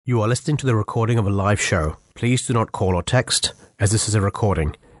You are listening to the recording of a live show. Please do not call or text, as this is a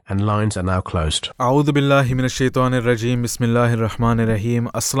recording, and lines are now closed. A'udhu billahi minash shaitanir rajim. Bismillahir rahmanir rahim.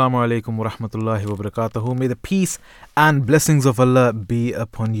 Assalamu alaikum wa rahmatullahi wa barakatuhu. May the peace and blessings of Allah be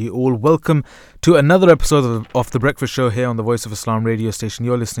upon you all. Welcome to another episode of The Breakfast Show here on the Voice of Islam radio station.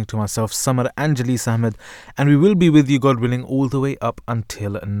 You're listening to myself, Sammar and Jalees Ahmad, and we will be with you, God willing, all the way up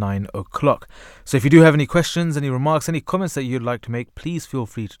until 9 o'clock. So if you do have any questions, any remarks, any comments that you'd like to make, please feel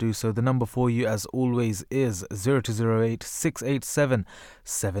free to do so. The number for you, as always, is 0208 687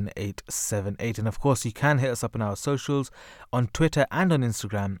 7878. And of course, you can hit us up on our socials on Twitter and on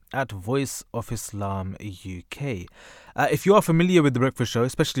Instagram at Voice of Islam UK. If you are familiar with The Breakfast Show,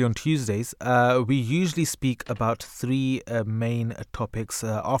 especially on Tuesdays, we usually speak about three main topics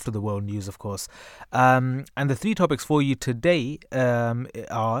after the world news, of course. And the three topics for you today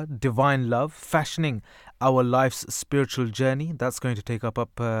are divine love, fashioning our life's spiritual journey. That's going to take up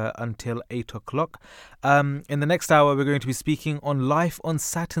until 8 o'clock. In the next hour, we're going to be speaking on life on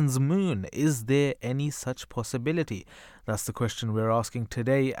Saturn's moon. Is there any such possibility? That's the question we're asking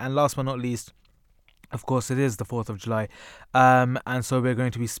today. And last but not least, of course, it is the 4th of July, and so we're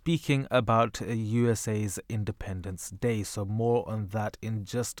going to be speaking about USA's Independence Day. So more on that in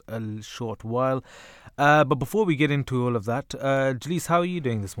just a short while. But before we get into all of that, Jalees, how are you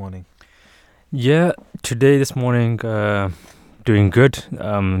doing this morning? Yeah, this morning, doing good.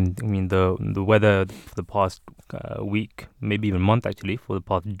 I mean, the weather for the past week, maybe even month actually, for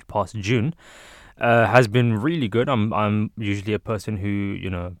the past June, has been really good. I'm usually a person who, you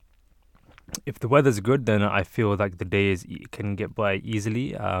know, if the weather's good, then I feel like the day can get by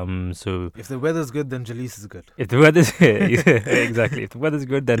easily. So if the weather's good, then Jalees is good. If the weather's exactly, if the weather's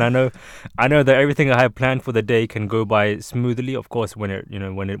good, then I know that everything I have planned for the day can go by smoothly. Of course, when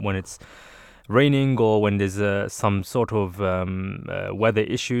it's raining or when there's some sort of weather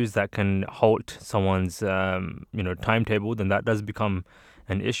issues that can halt someone's timetable, then that does become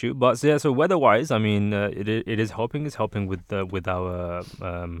an issue. But so weather-wise, I mean, it is helping. It's helping with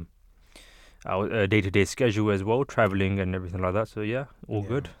our day-to-day schedule as well, traveling and everything like that. So yeah, all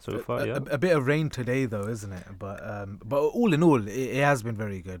good so far. Yeah, a bit of rain today though, isn't it? But all in all, it has been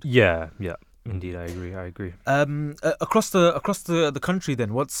very good. Yeah. Indeed, I agree. Across the country,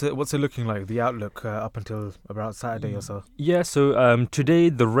 then, what's it looking like? The outlook up until about Saturday or so. Yeah. So today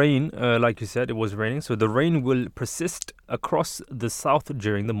the rain, like you said, it was raining. So the rain will persist across the south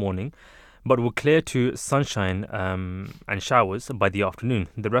during the morning, but will clear to sunshine and showers by the afternoon.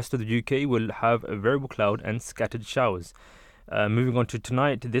 The rest of the UK will have a variable cloud and scattered showers. Moving on to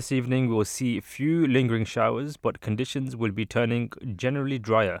tonight, this evening we will see a few lingering showers, but conditions will be turning generally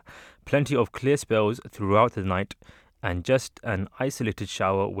drier. Plenty of clear spells throughout the night, and just an isolated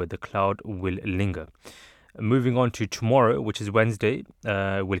shower where the cloud will linger. Moving on to tomorrow, which is Wednesday,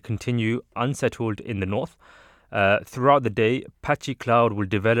 will continue unsettled in the north. Throughout the day, patchy cloud will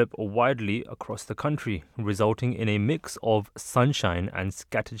develop widely across the country, resulting in a mix of sunshine and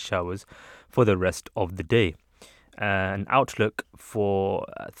scattered showers for the rest of the day. An outlook for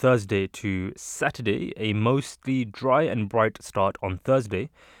Thursday to Saturday, a mostly dry and bright start on Thursday.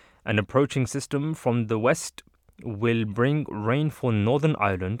 An approaching system from the west will bring rain for Northern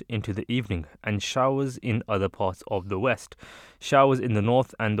Ireland into the evening and showers in other parts of the west. Showers in the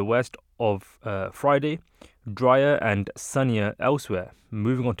north and the west of Friday, drier and sunnier elsewhere.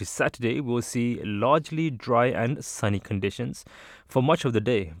 Moving on to Saturday, we'll see largely dry and sunny conditions for much of the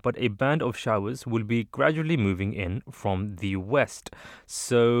day, but a band of showers will be gradually moving in from the west.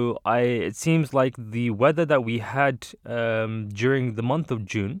 So it seems like the weather that we had during the month of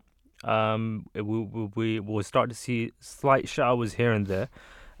June, we will start to see slight showers here and there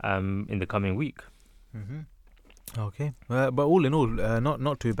in the coming week. Mm-hmm. Okay, but all in all,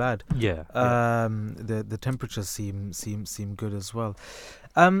 not too bad. Yeah. The temperatures seem good as well.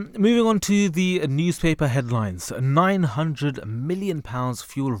 Moving on to the newspaper headlines: £900 million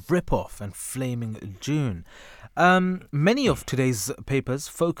fuel rip-off and flaming June. Many of today's papers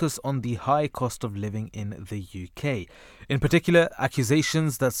focus on the high cost of living in the UK. In particular,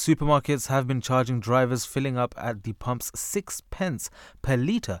 accusations that supermarkets have been charging drivers filling up at the pumps 6 pence per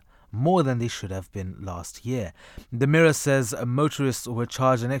litre, more than they should have been last year. The Mirror says motorists were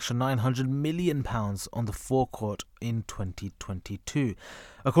charged an extra £900 million on the forecourt in 2022,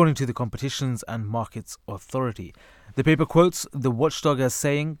 according to the Competitions and Markets Authority. The paper quotes the watchdog as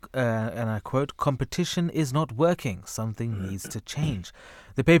saying, and I quote, "Competition is not working. Something needs to change."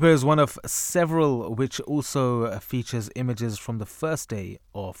 The paper is one of several which also features images from the first day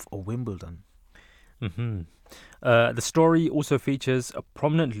of Wimbledon. Mhm. The story also features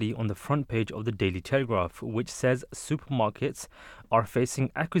prominently on the front page of the Daily Telegraph, which says supermarkets are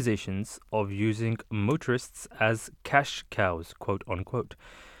facing accusations of using motorists as cash cows, quote unquote.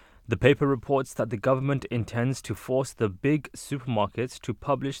 The paper reports that the government intends to force the big supermarkets to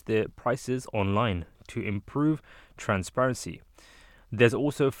publish their prices online to improve transparency. There's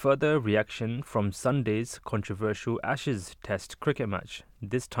also further reaction from Sunday's controversial Ashes Test cricket match,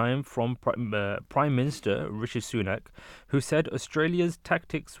 this time from Prime Minister Rishi Sunak, who said Australia's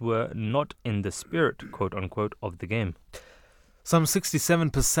tactics were not in the spirit, quote unquote, of the game. Some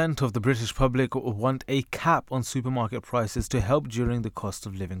 67% of the British public want a cap on supermarket prices to help during the cost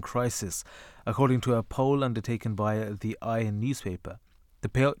of living crisis, according to a poll undertaken by the Iron newspaper. The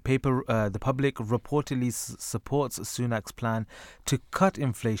public reportedly supports Sunak's plan to cut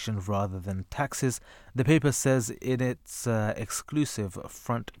inflation rather than taxes, the paper says in its exclusive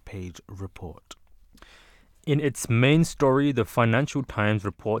front page report. In its main story, the Financial Times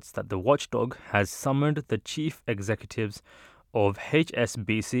reports that the watchdog has summoned the chief executives of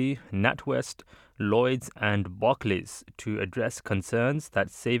HSBC, NatWest, Lloyds and Barclays to address concerns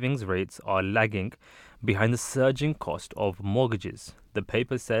that savings rates are lagging behind the surging cost of mortgages. The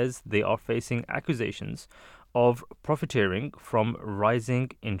paper says they are facing accusations of profiteering from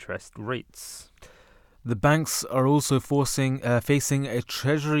rising interest rates. The banks are also facing a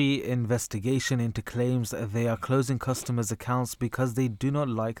Treasury investigation into claims that they are closing customers' accounts because they do not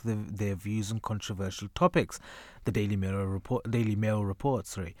like their views on controversial topics. The Daily Mail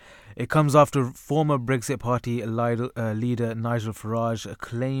reports. It comes after former Brexit Party leader Nigel Farage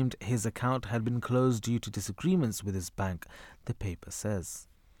claimed his account had been closed due to disagreements with his bank, the paper says.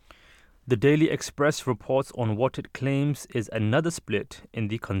 The Daily Express reports on what it claims is another split in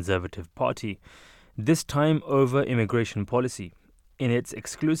the Conservative Party, this time over immigration policy. In its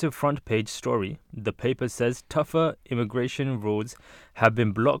exclusive front page story, the paper says tougher immigration rules have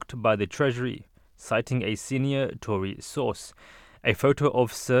been blocked by the Treasury, citing a senior Tory source. A photo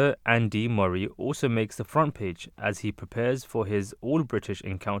of Sir Andy Murray also makes the front page as he prepares for his all-British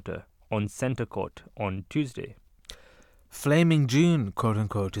encounter on Centre Court on Tuesday. Flaming June,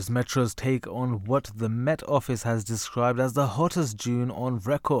 quote-unquote, is Metro's take on what the Met Office has described as the hottest June on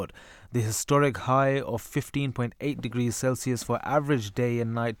record. The historic high of 15.8 degrees Celsius for average day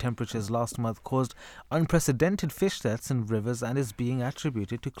and night temperatures last month caused unprecedented fish deaths in rivers and is being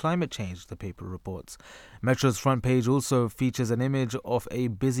attributed to climate change, the paper reports. Metro's front page also features an image of a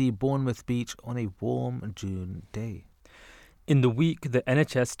busy Bournemouth beach on a warm June day. In the week, the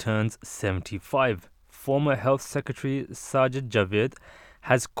NHS turns 75. Former Health Secretary Sajid Javid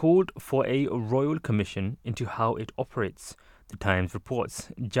has called for a royal commission into how it operates. The Times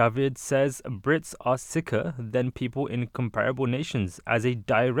reports Javid says Brits are sicker than people in comparable nations as a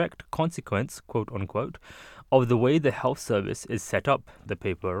direct consequence, quote unquote, of the way the health service is set up, the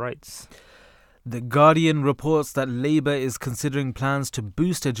paper writes. The Guardian reports that Labour is considering plans to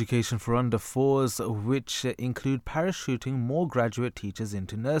boost education for under fours, which include parachuting more graduate teachers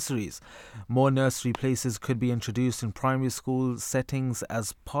into nurseries. More nursery places could be introduced in primary school settings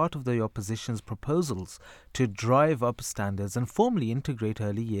as part of the opposition's proposals to drive up standards and formally integrate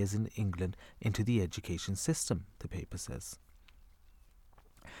early years in England into the education system, the paper says.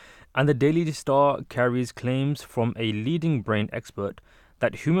 And the Daily Star carries claims from a leading brain expert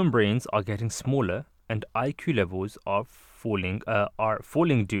that human brains are getting smaller and IQ levels are falling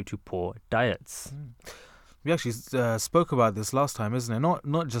due to poor diets. We actually spoke about this last time, isn't it?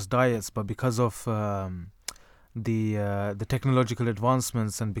 Not just diets, but because of the technological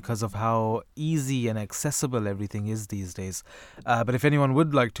advancements and because of how easy and accessible everything is these days. But if anyone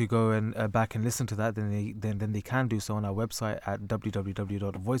would like to go and back and listen to that, then they can do so on our website at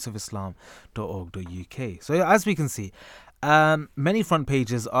www.voiceofislam.org.uk. So as we can see, many front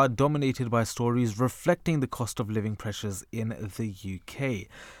pages are dominated by stories reflecting the cost of living pressures in the UK.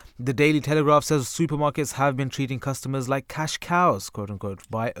 The Daily Telegraph says supermarkets have been treating customers like cash cows, quote-unquote,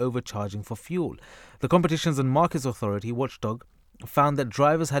 by overcharging for fuel. The Competitions and Markets Authority, watchdog, found that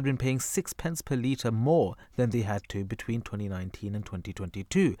drivers had been paying 6 pence per litre more than they had to between 2019 and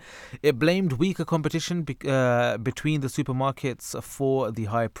 2022. It blamed weaker competition between the supermarkets for the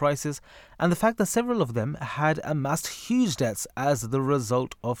high prices and the fact that several of them had amassed huge debts as the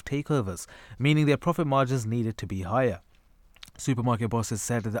result of takeovers, meaning their profit margins needed to be higher. Supermarket bosses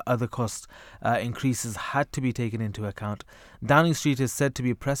said that the other cost increases had to be taken into account. Downing Street is said to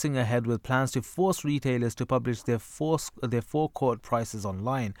be pressing ahead with plans to force retailers to publish their forecourt prices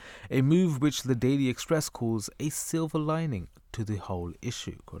online, a move which the Daily Express calls a silver lining, to the whole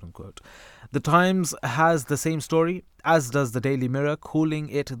issue, quote unquote. The Times has the same story, as does the Daily Mirror, calling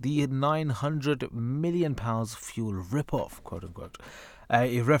it the £900 million fuel rip-off, quote unquote.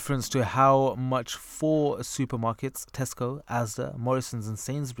 A reference to how much 4 supermarkets, Tesco, Asda, Morrison's and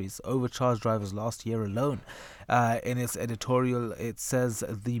Sainsbury's, overcharged drivers last year alone. In its editorial, it says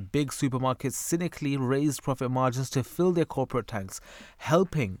the big supermarkets cynically raised profit margins to fill their corporate tanks,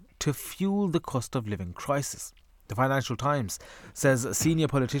 helping to fuel the cost of living crisis. The Financial Times says senior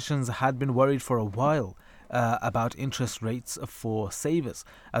politicians had been worried for a while about interest rates for savers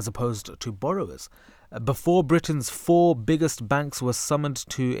as opposed to borrowers. Before Britain's 4 biggest banks were summoned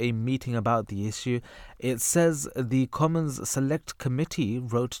to a meeting about the issue, it says the Commons Select Committee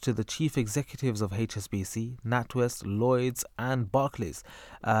wrote to the chief executives of HSBC, NatWest, Lloyds and Barclays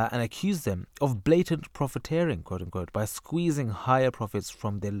and accused them of blatant profiteering, quote unquote, by squeezing higher profits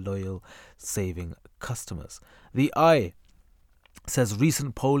from their loyal saving customers. The Eye says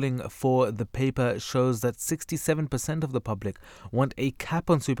recent polling for the paper shows that 67% of the public want a cap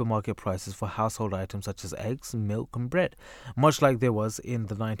on supermarket prices for household items such as eggs, milk and bread, much like there was in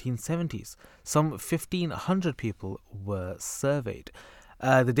the 1970s. Some 1,500 people were surveyed.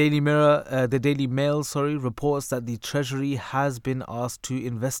 The Daily Mail, reports that the Treasury has been asked to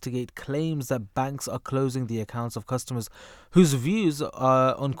investigate claims that banks are closing the accounts of customers whose views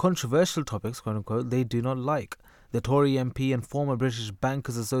are on controversial topics, quote unquote, they do not like. The Tory MP and former British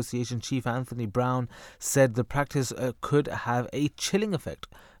Bankers Association chief Anthony Brown said the practice could have a chilling effect,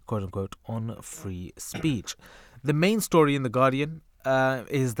 quote unquote, on free speech. The main story in The Guardian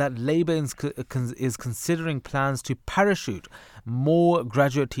is that Labour is considering plans to parachute more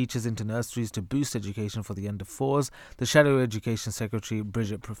graduate teachers into nurseries to boost education for the under 4s. The Shadow Education Secretary,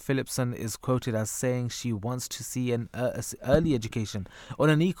 Bridget Phillipson, is quoted as saying she wants to see an early education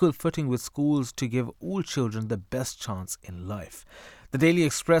on an equal footing with schools to give all children the best chance in life. The Daily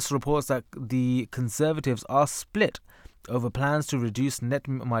Express reports that the Conservatives are split over plans to reduce net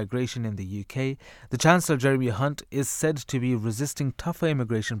migration in the UK. The Chancellor, Jeremy Hunt, is said to be resisting tougher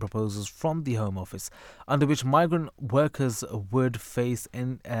immigration proposals from the Home Office, under which migrant workers would face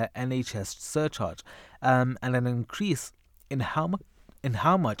an NHS surcharge and an increase in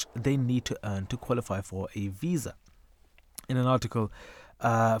how much they need to earn to qualify for a visa. In an article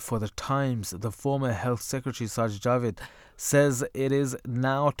for The Times, the former Health Secretary Sajid Javid says it is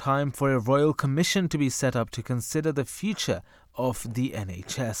now time for a royal commission to be set up to consider the future of the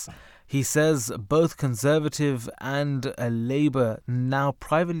NHS. He says both Conservative and Labour now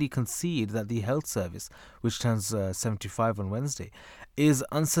privately concede that the health service, which turns 75 on Wednesday, is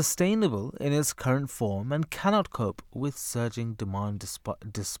unsustainable in its current form and cannot cope with surging demand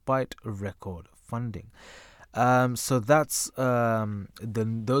despite record funding. So that's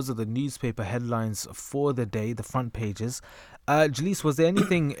those are the newspaper headlines for the day, the front pages. Jalees, was there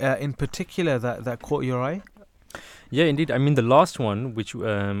anything in particular that caught your eye? Yeah, indeed. I mean, the last one, which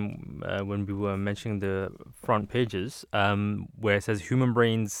when we were mentioning the front pages, where it says human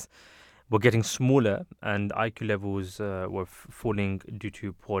brains were getting smaller and IQ levels were falling due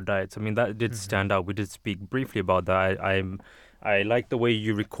to poor diets. I mean, that did stand out. We did speak briefly about that. I like the way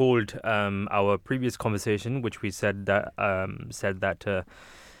you recalled our previous conversation, which we said that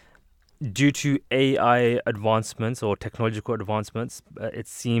due to AI advancements or technological advancements, it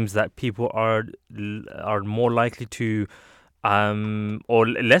seems that people are more likely to, or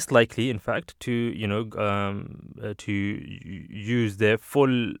less likely, in fact, to to use their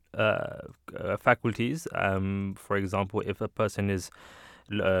full faculties. For example, if a person is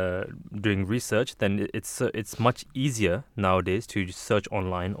doing research, then it's much easier nowadays to search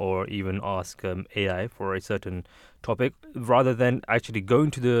online or even ask AI for a certain topic rather than actually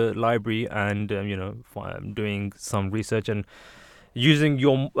going to the library and doing some research and using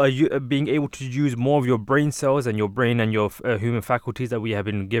being able to use more of your brain cells and your brain and your human faculties that we have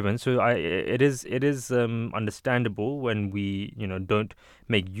been given. So it is understandable when we don't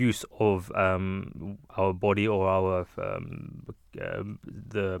make use of our body or our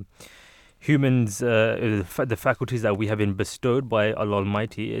the humans, the faculties that we have been bestowed by Allah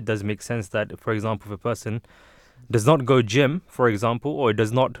Almighty. It does make sense that, for example, if a person does not go gym, for example, or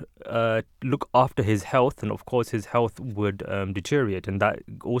does not look after his health, and of course his health would deteriorate, and that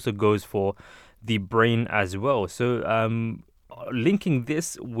also goes for the brain as well. So linking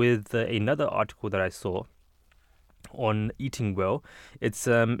this with another article that I saw on eating well,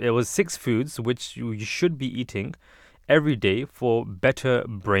 it was 6 foods which you should be eating every day for better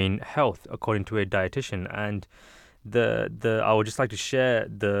brain health, according to a dietitian. And I would just like to share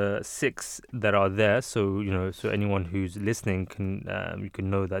the 6 that are there, so so anyone who's listening can you can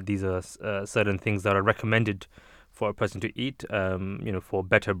know that these are certain things that are recommended for a person to eat, for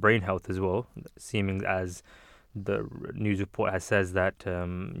better brain health as well, seeming as the news report has says that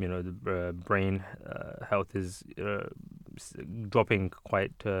the brain health is dropping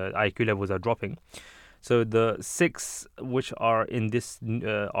quite. IQ levels are dropping. So the 6 which are in this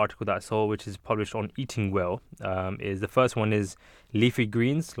article that I saw, which is published on Eating Well, is the first one is leafy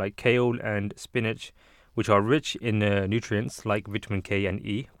greens like kale and spinach, which are rich in nutrients like vitamin K and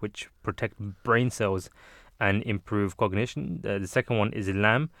E, which protect brain cells and improve cognition. The second one is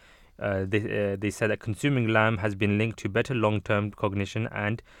lamb. They said that consuming lamb has been linked to better long-term cognition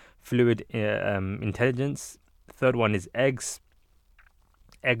and fluid intelligence. Third one is eggs.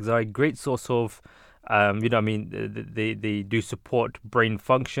 Eggs are a great source of, they do support brain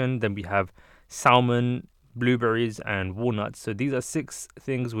function. Then we have salmon, blueberries, and walnuts. So these are 6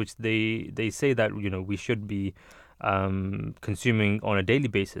 things which they say that we should be consuming on a daily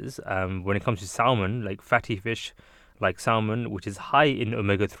basis. When it comes to salmon, like fatty fish, like salmon, which is high in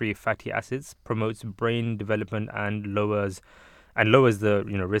omega-3 fatty acids, promotes brain development and lowers the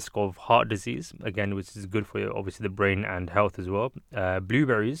risk of heart disease, again, which is good for obviously the brain and health as well.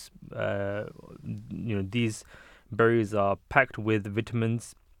 Blueberries, these berries are packed with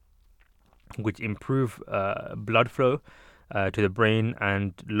vitamins which improve blood flow to the brain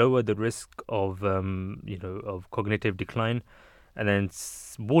and lower the risk of cognitive decline. And then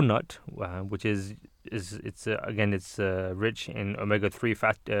walnut, which is rich in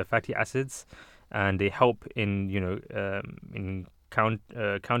omega-3 fatty acids, and they help in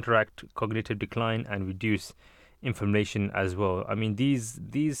counteract cognitive decline and reduce inflammation as well. I mean, these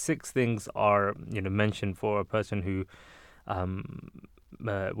 6 things are mentioned for a person who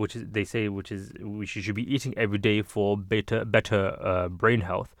we should be eating every day for better brain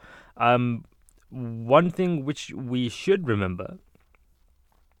health. One thing which we should remember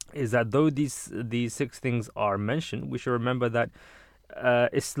is that though these 6 things are mentioned, we should remember that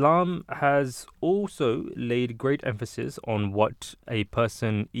Islam has also laid great emphasis on what a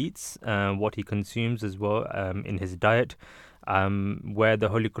person eats, what he consumes as well in his diet, where the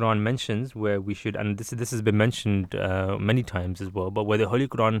Holy Quran mentions where we should, and this has been mentioned many times as well, but where the Holy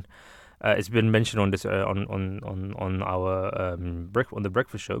Quran it's been mentioned on this on our on the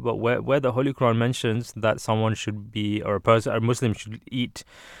breakfast show, but where the Holy Quran mentions that someone should be, or a Muslim should eat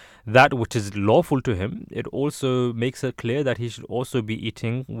that which is lawful to him, it also makes it clear that he should also be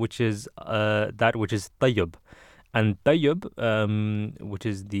eating that which is tayyib. And tayyib, which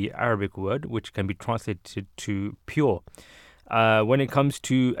is the Arabic word, which can be translated to pure. When it comes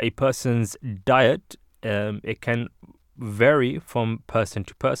to a person's diet, it can vary from person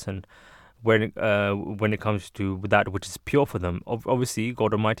to person when it comes to that which is pure for them. Obviously,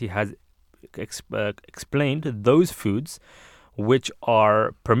 God Almighty has explained those foods which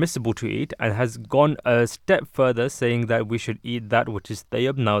are permissible to eat, and has gone a step further, saying that we should eat that which is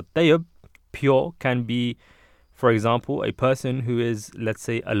tayyib. Now, tayyib, pure, can be, for example, a person who is, let's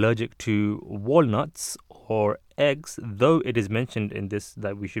say, allergic to walnuts or eggs. Though it is mentioned in this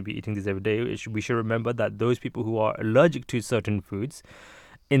that we should be eating this every day, we should remember that those people who are allergic to certain foods,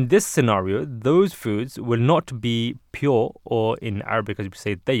 in this scenario, those foods will not be pure, or in Arabic, as we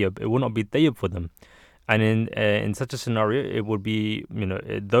say, tayyib, it will not be tayyib for them. And in such a scenario, it would be,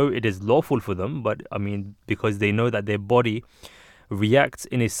 though it is lawful for them, but I mean, because they know that their body reacts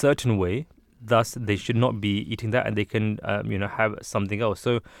in a certain way, thus they should not be eating that, and they can, have something else.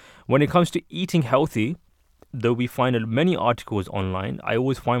 So when it comes to eating healthy, though we find many articles online, I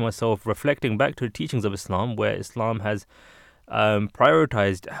always find myself reflecting back to the teachings of Islam, where Islam has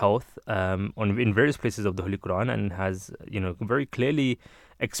prioritized health in various places of the Holy Quran, and has, very clearly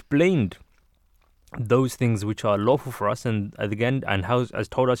explained those things which are lawful for us, and again, and has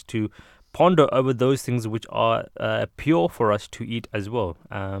told us to ponder over those things which are pure for us to eat as well.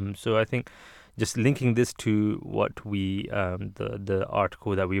 So I think just linking this to what we the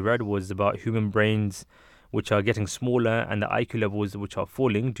article that we read was about human brains which are getting smaller and the IQ levels which are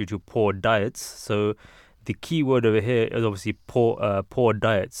falling due to poor diets. So the key word over here is obviously poor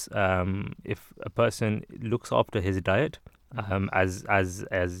diets. If a person looks after his diet, as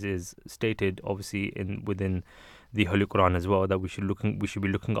is stated obviously within the Holy Quran as well, that we should be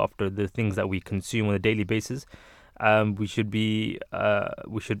looking after the things that we consume on a daily basis. We should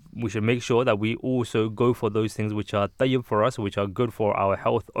make sure that we also go for those things which are tayyib for us, which are good for our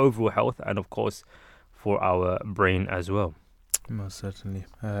health, overall health, and of course for our brain as well. Most certainly.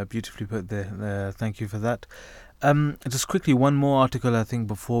 Beautifully put there. Thank you for that. Just quickly, one more article, I think,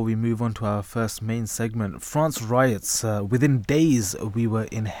 before we move on to our first main segment. France riots. Within days, we were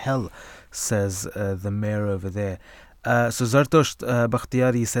in hell, says the mayor over there. So Zartosht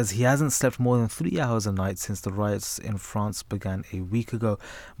Bakhtiari says he hasn't slept more than 3 hours a night since the riots in France began a week ago.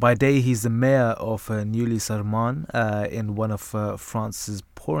 By day, he's the mayor of Neuilly Sarman in one of France's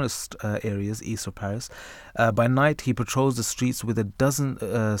poorest areas, east of Paris. By night, he patrols the streets with a dozen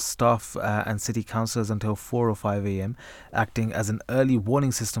staff and city councillors until 4 or 5 a.m., acting as an early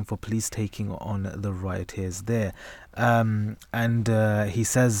warning system for police taking on the rioters there. And he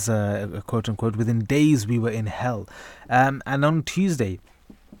says, quote unquote, within days we were in hell. And on Tuesday,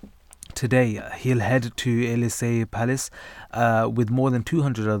 today, he'll head to Élysée Palace with more than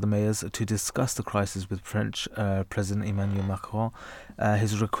 200 other mayors to discuss the crisis with French President Emmanuel Macron.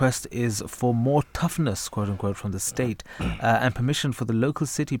 His request is for more toughness, quote unquote, from the state and permission for the local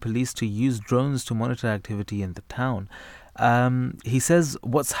city police to use drones to monitor activity in the town. He says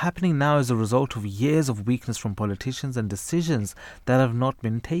what's happening now is a result of years of weakness from politicians and decisions that have not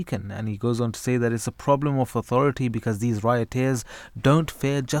been taken. And he goes on to say that it's a problem of authority because these rioters don't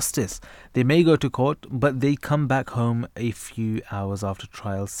fear justice. They may go to court, but they come back home a few hours after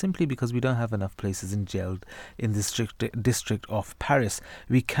trial simply because we don't have enough places in jail in this district of Paris.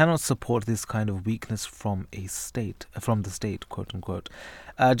 We cannot support this kind of weakness from the state, quote unquote.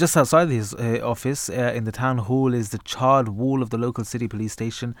 Just outside his office, in the town hall, is the charred wall of the local city police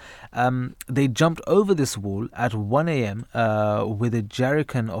station. They jumped over this wall at 1 a.m. With a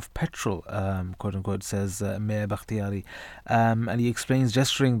jerrycan of petrol, quote unquote, says Mayor Bakhtiari. And he explains,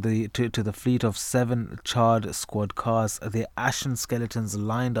 gesturing to the fleet of 7 charred squad cars, their ashen skeletons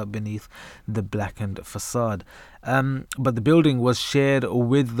lined up beneath the blackened facade. But the building was shared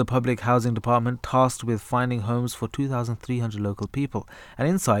with the public housing department, tasked with finding homes for 2,300 local people. And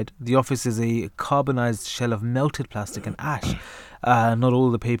inside, the office is a carbonized shell of melted plastic and ash. Not all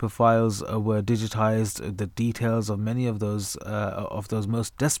the paper files were digitized. The details of many of those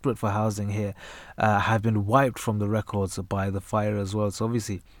most desperate for housing here have been wiped from the records by the fire as well. So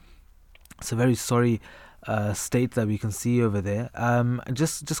obviously, it's a very sorry state that we can see over there.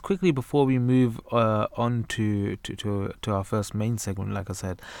 Just quickly before we move on to our first main segment, like I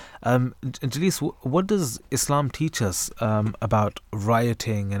said, Jalees, what does Islam teach us about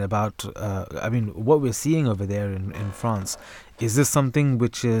rioting and about what we're seeing over there in France? Is this something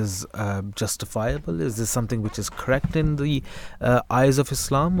which is justifiable? Is this something which is correct in the eyes of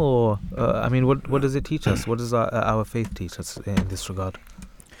Islam, or what does it teach us? What does our faith teach us in this regard?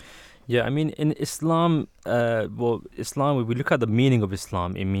 Yeah, I mean, in Islam, Islam, when we look at the meaning of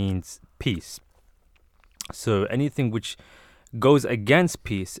Islam, it means peace. So anything which goes against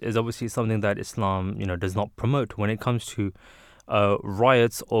peace is obviously something that Islam, does not promote. When it comes to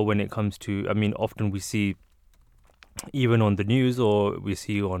riots, or when it comes to, often we see, even on the news, or we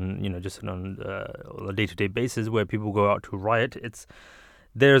see on, just on a day-to-day basis, where people go out to riot,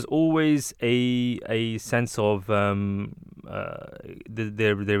 there's always a sense of there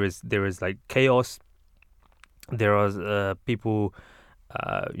is like chaos. There are people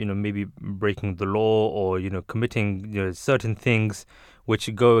maybe breaking the law, or committing certain things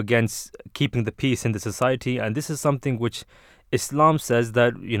which go against keeping the peace in the society. And this is something which Islam says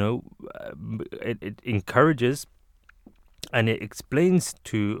that it encourages, and it explains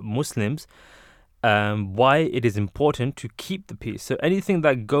to Muslims why it is important to keep the peace. So anything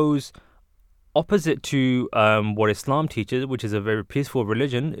that goes opposite to what Islam teaches, which is a very peaceful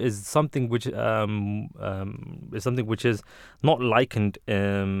religion, is something which is not likened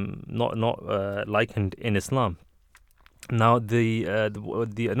likened in Islam. Now, the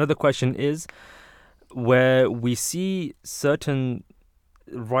another question is, where we see certain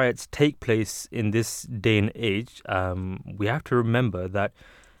riots take place in this day and age, we have to remember that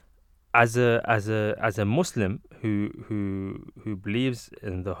as a Muslim who believes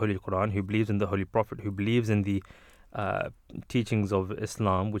in the Holy Quran, who believes in the Holy Prophet, who believes in the teachings of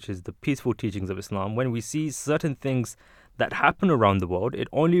Islam, which is the peaceful teachings of Islam, when we see certain things that happen around the world, it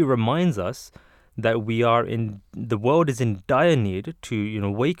only reminds us that the world is in dire need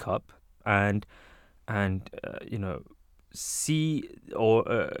to wake up and see or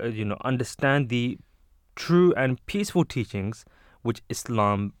understand the true and peaceful teachings which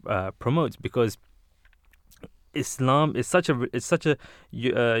Islam promotes, because Islam is such a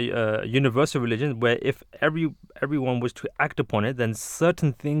universal religion, where if everyone was to act upon it, then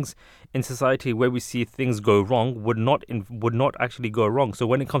certain things in society where we see things go wrong would not actually go wrong. So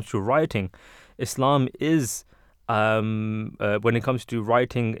when it comes to rioting, Islam is when it comes to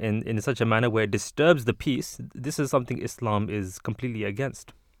rioting in such a manner where it disturbs the peace, this is something Islam is completely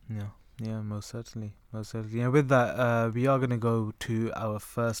against. Yeah. Yeah, most certainly. Most certainly. And with that, we are going to go to our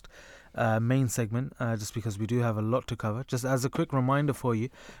first main segment, just because we do have a lot to cover. Just as a quick reminder for you,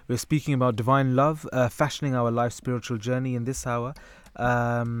 we're speaking about divine love, fashioning our life spiritual journey in this hour.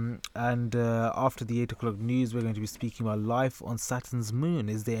 And after the 8 o'clock news, we're going to be speaking about life on Saturn's moon.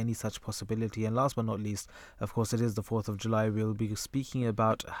 Is there any such possibility? And last but not least, of course, it is the 4th of July. We'll be speaking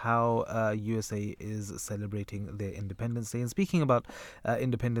about how USA is celebrating their Independence Day, and speaking about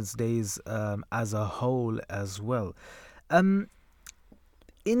Independence Days as a whole as well.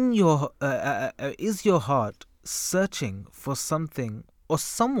 Is your heart searching for something or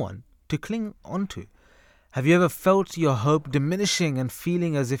someone to cling onto? Have you ever felt your hope diminishing and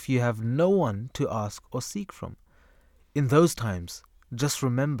feeling as if you have no one to ask or seek from? In those times, just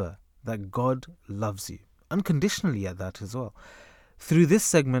remember that God loves you, unconditionally at that as well. Through this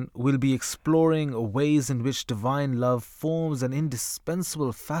segment, we'll be exploring ways in which divine love forms an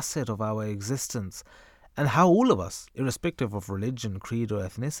indispensable facet of our existence, and how all of us, irrespective of religion, creed or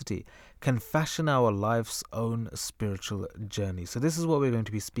ethnicity, can fashion our life's own spiritual journey. So this is what we're going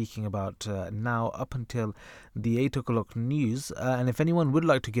to be speaking about now up until the 8 o'clock news. And if anyone would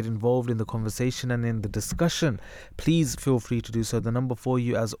like to get involved in the conversation and in the discussion, please feel free to do so. The number for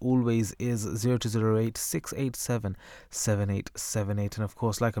you, as always, is 0208 687 7878. And of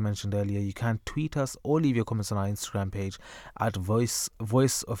course, like I mentioned earlier, you can tweet us or leave your comments on our Instagram page at Voice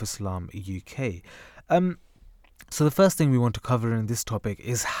of Islam UK. So the first thing we want to cover in this topic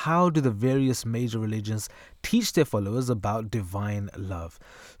is, how do the various major religions teach their followers about divine love?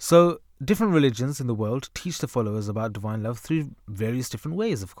 So different religions in the world teach their followers about divine love through various different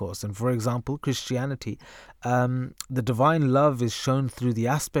ways, of course. And for example, Christianity, the divine love is shown through the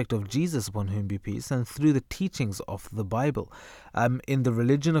aspect of Jesus, upon whom be peace, and through the teachings of the Bible. In the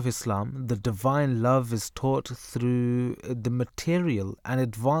religion of Islam, the divine love is taught through the material and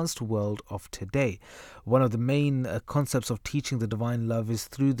advanced world of today. One of the main concepts of teaching the divine love is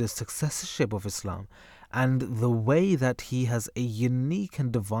through the successorship of Islam, and the way that he has a unique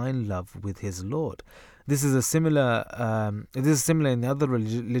and divine love with his Lord. This is similar in the other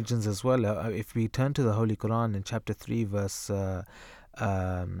religions as well. If we turn to the Holy Quran in chapter 3, verse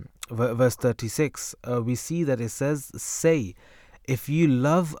 36, we see that it says, "Say, if you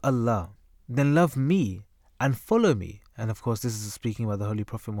love Allah, then love me and follow me." And of course, this is speaking about the Holy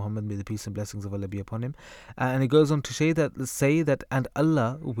Prophet Muhammad, may the peace and blessings of Allah be upon him. And it goes on to say that, and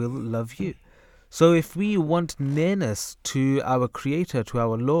Allah will love you. So if we want nearness to our Creator, to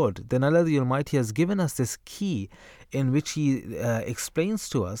our Lord, then Allah the Almighty has given us this key in which He explains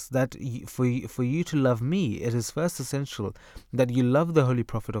to us that for you to love me, it is first essential that you love the Holy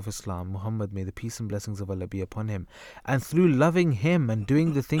Prophet of Islam, Muhammad, may the peace and blessings of Allah be upon him. And through loving him and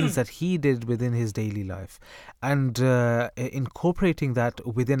doing the things that he did within his daily life, and incorporating that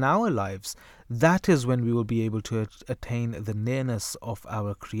within our lives, that is when we will be able to attain the nearness of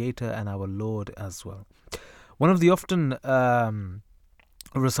our Creator and our Lord as well. One of the often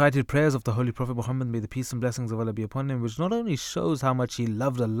recited prayers of the Holy Prophet Muhammad, may the peace and blessings of Allah be upon him, which not only shows how much he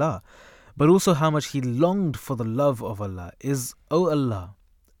loved Allah, but also how much he longed for the love of Allah, is, "O Allah,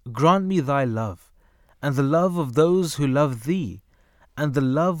 grant me thy love, and the love of those who love thee, and the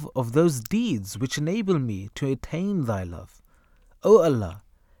love of those deeds which enable me to attain thy love. O Allah,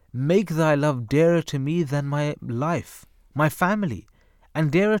 make thy love dearer to me than my life, my family, and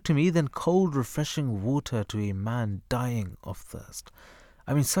dearer to me than cold, refreshing water to a man dying of thirst."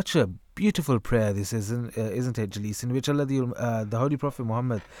 I mean, such a beautiful prayer this is, isn't it, Jalees? In which Allah, the Holy Prophet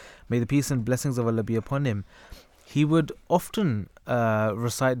Muhammad, may the peace and blessings of Allah be upon him, he would often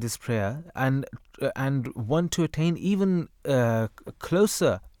recite this prayer and want to attain even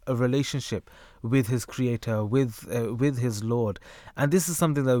closer a relationship with his Creator, with his Lord. And this is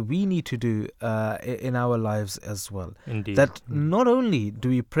something that we need to do in our lives as well. Indeed. That not only do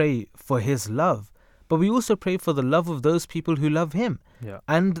we pray for his love, but we also pray for the love of those people who love him. Yeah.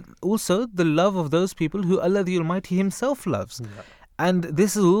 And also the love of those people who Allah the Almighty himself loves. Yeah. And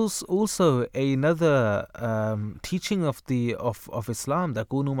this is also another teaching of Islam, that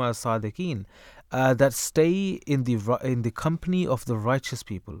kunu ma'a sadiqeen, that stay in the company of the righteous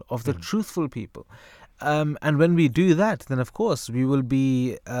people, of the truthful people. And when we do that, then of course we will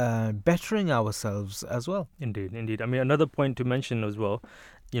be bettering ourselves as well. Indeed. I mean, another point to mention as well,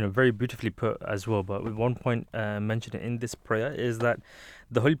 very beautifully put as well, but with one point mentioned in this prayer is that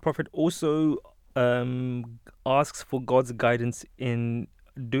the Holy Prophet also asks for God's guidance in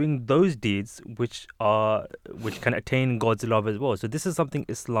doing those deeds which can attain God's love as well. So this is something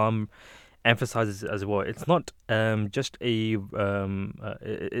Islam emphasizes as well. It's not just a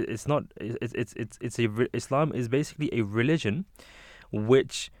Islam is basically a religion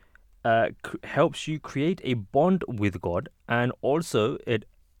which helps you create a bond with God, and also it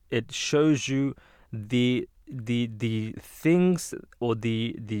shows you the things or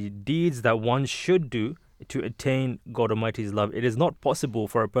the deeds that one should do to attain God Almighty's love. It is not possible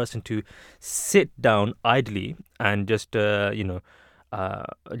for a person to sit down idly and just uh,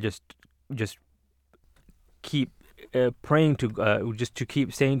 just just keep praying to just to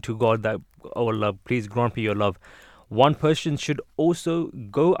keep saying to God that, oh Allah, please grant me your love. One person should also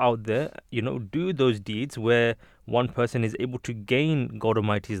go out there, do those deeds where one person is able to gain God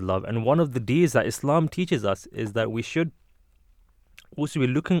Almighty's love. And one of the deeds that Islam teaches us is that we should also be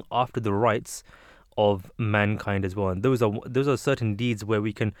looking after the rights of mankind as well. And those are certain deeds where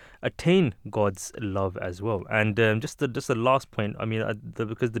we can attain God's love as well. And just the last point, I mean,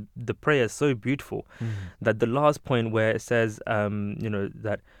 because the prayer is so beautiful, that the last point where it says,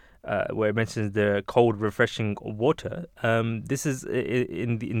 that where it mentions the cold, refreshing water. This is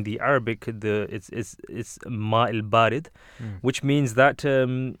in the Arabic. It's ma'il barid, which means that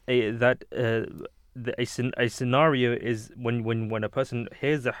a scenario is when a person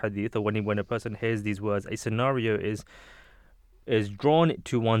hears the hadith, or when a person hears these words, a scenario is drawn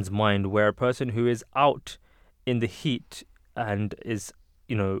to one's mind where a person who is out in the heat and is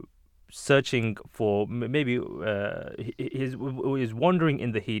searching for maybe is wandering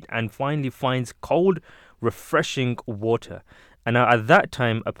in the heat and finally finds cold, refreshing water. And now at that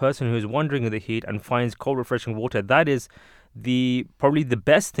time, a person who is wandering in the heat and finds cold, refreshing water, that is probably the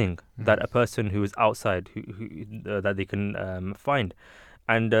best thing that a person who is outside that they can find.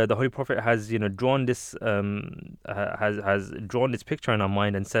 And the Holy Prophet has drawn this has drawn this picture in our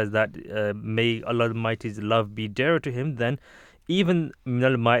mind and says that may Allah Almighty's love be dearer to him than even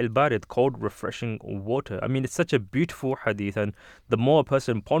minal ma'il barid, cold, refreshing water. I mean, it's such a beautiful hadith, and the more a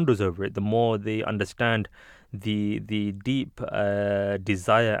person ponders over it, the more they understand the deep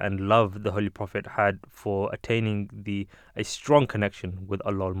desire and love the Holy Prophet had for attaining a strong connection with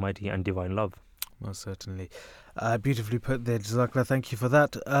Allah Almighty and divine love. Most certainly. Beautifully put there, Jazakallah. Thank you for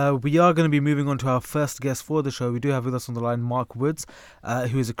that. We are going to be moving on to our first guest for the show. We do have with us on the line Mark Woods,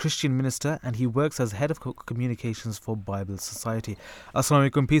 who is a Christian minister, and he works as head of communications for Bible Society. Assalamu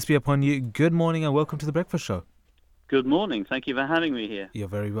alaikum, peace be upon you. Good morning and welcome to the Breakfast Show. Good morning. Thank you for having me here. You're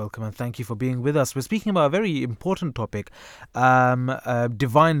very welcome, and thank you for being with us. We're speaking about a very important topic,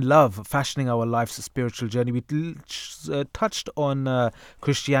 divine love, fashioning our life's spiritual journey. We touched on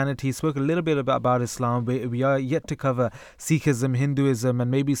Christianity, spoke a little bit about Islam. We are yet to cover Sikhism, Hinduism,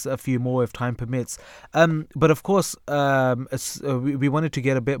 and maybe a few more if time permits. But of course, we wanted to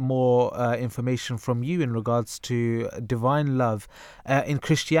get a bit more information from you in regards to divine love in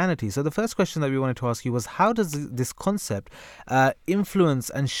Christianity. So the first question that we wanted to ask you was, how does this concept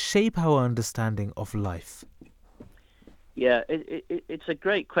influence and shape our understanding of life? Yeah, it's a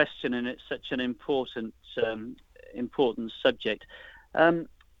great question, and it's such an important subject.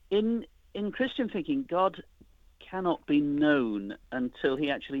 In Christian thinking, God cannot be known until he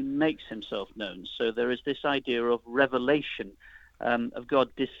actually makes himself known. So there is this idea of revelation, of God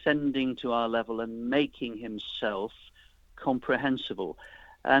descending to our level and making himself comprehensible.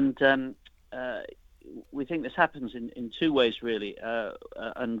 And we think this happens in two ways, really,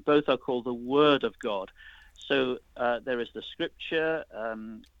 and both are called the Word of God. So there is the Scripture,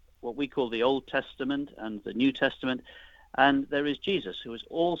 what we call the Old Testament and the New Testament, and there is Jesus, who is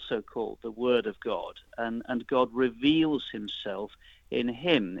also called the Word of God, and God reveals himself in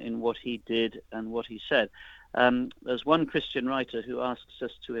him, in what he did and what he said. There's one Christian writer who asks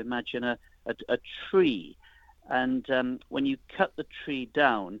us to imagine a tree, and when you cut the tree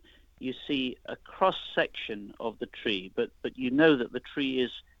down, you see a cross-section of the tree, but you know that the tree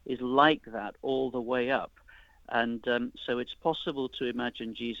is like that all the way up. And so it's possible to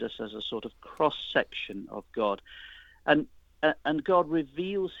imagine Jesus as a sort of cross-section of God. And God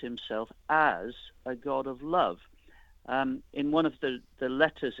reveals himself as a God of love. In one of the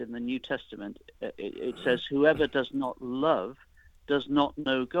letters in the New Testament, it says, whoever does not love does not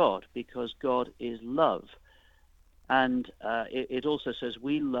know God, because God is love. And it also says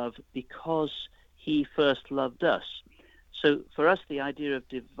we love because he first loved us. So for us, the idea of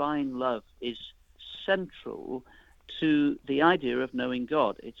divine love is central to the idea of knowing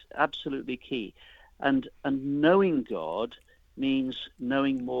God. It's absolutely key. And knowing God means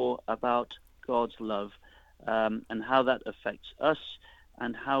knowing more about God's love, and how that affects us,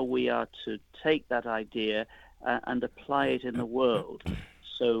 and how we are to take that idea and apply it in the world.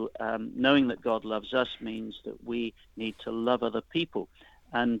 So knowing that God loves us means that we need to love other people.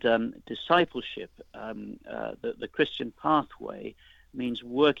 And discipleship, the Christian pathway, means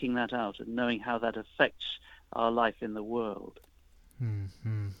working that out and knowing how that affects our life in the world.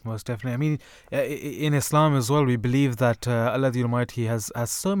 Most definitely. I mean, in Islam as well, we believe that Allah the Almighty has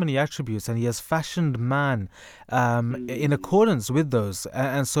so many attributes, and He has fashioned man in accordance with those.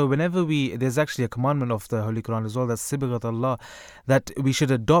 And so, whenever there's actually a commandment of the Holy Quran as well, that's Sibghat Allah, that we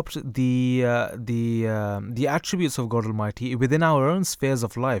should adopt the attributes of God Almighty within our own spheres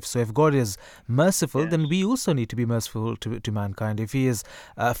of life. So, if God is merciful, then we also need to be merciful to mankind. If He is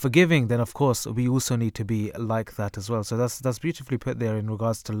forgiving, then of course we also need to be like that as well. So that's beautifully put there in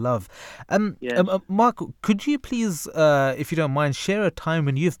regards to love. Mark, could you please, if you don't mind, share a time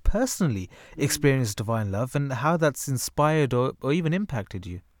when you've personally experienced divine love and how that's inspired or even impacted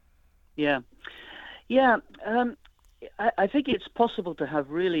you? I think it's possible to have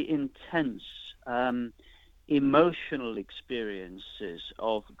really intense emotional experiences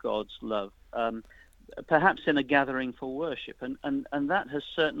of God's love, perhaps in a gathering for worship, and that has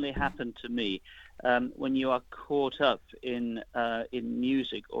certainly happened to me. When you are caught up in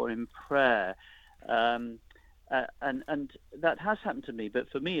music or in prayer, and that has happened to me.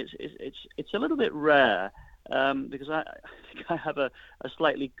 But for me, it's a little bit rare because I think I have a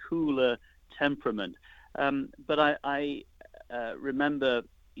slightly cooler temperament. But I remember,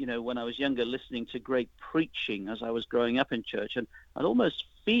 when I was younger, listening to great preaching as I was growing up in church, and almost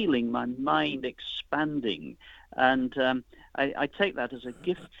feeling my mind expanding, and I take that as a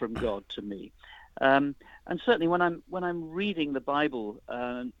gift from God to me. And certainly when I'm reading the Bible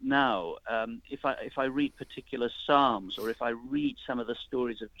now, if I read particular psalms, or if I read some of the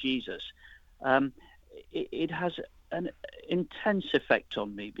stories of Jesus, it has an intense effect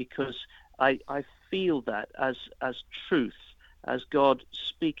on me, because I feel that as truth, as God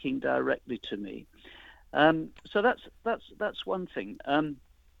speaking directly to me. So that's one thing.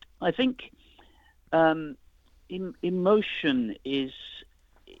 I think emotion is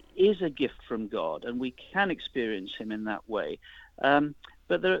a gift from God, and we can experience Him in that way.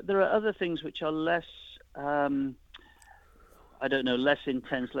 But there are other things which are less, less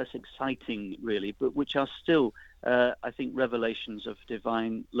intense, less exciting, really, but which are still, I think, revelations of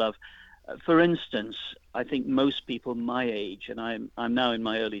divine love. For instance, I think most people my age, and I'm now in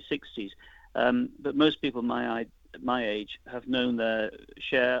my early 60s, but most people my age have known their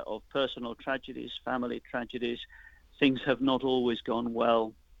share of personal tragedies, family tragedies. Things have not always gone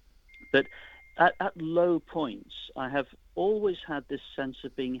well. But at low points, I have always had this sense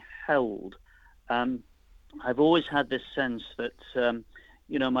of being held. I've always had this sense that,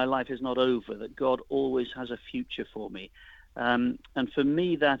 my life is not over, that God always has a future for me. And for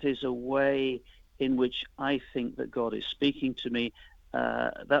me, that is a way in which I think that God is speaking to me.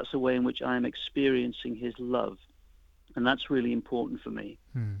 That's a way in which I am experiencing His love. And that's really important for me.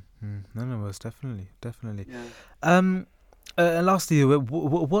 No, most definitely. Yeah. And lastly,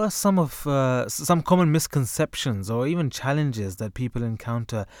 what are some common misconceptions or even challenges that people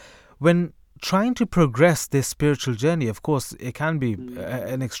encounter when trying to progress this spiritual journey? Of course, it can be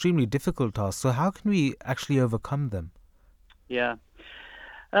an extremely difficult task. So how can we actually overcome them? Yeah.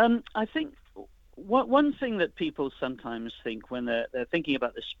 I think one thing that people sometimes think when they're thinking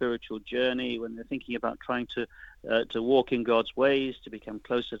about the spiritual journey, when they're thinking about trying to walk in God's ways, to become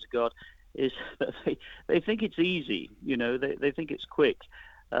closer to God, is that they think it's easy. They think it's quick,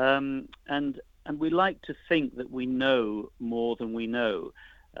 and we like to think that we know more than we know.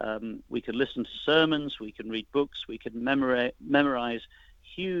 We can listen to sermons, we can read books, we can memorize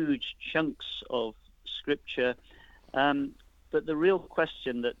huge chunks of scripture. But the real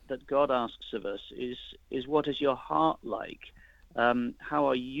question that God asks of us is what is your heart like? How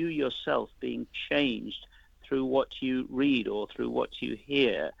are you yourself being changed through what you read or through what you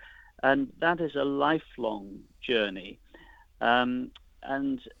hear? And that is a lifelong journey. And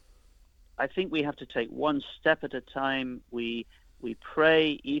I think we have to take one step at a time. We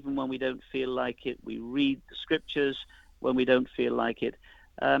pray even when we don't feel like it. We read the scriptures when we don't feel like it.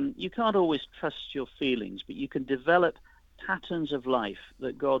 You can't always trust your feelings, but you can develop patterns of life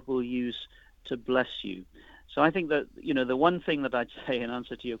that God will use to bless you. So I think that, the one thing that I'd say in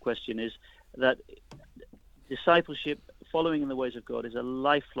answer to your question is that discipleship, following in the ways of God, is a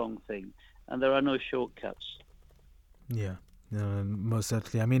lifelong thing, and there are no shortcuts. Yeah. Most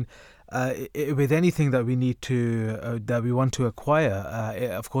certainly. I mean, with anything that we need to that we want to acquire,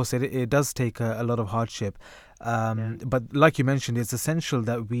 of course, it does take a lot of hardship. But like you mentioned, it's essential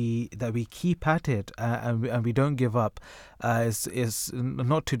that we keep at it and we don't give up. Is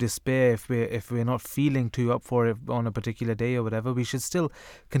not to despair if we're not feeling too up for it on a particular day or whatever. We should still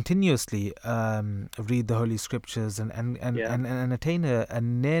continuously read the Holy Scriptures and attain a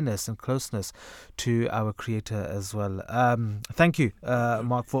nearness and closeness to our Creator as well. Thank you,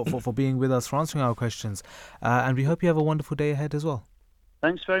 Mark, for being with us, for answering our questions, and we hope you have a wonderful day ahead as well.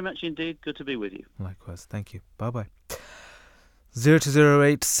 Thanks very much indeed. Good to be with you. Likewise. Thank you. Bye-bye.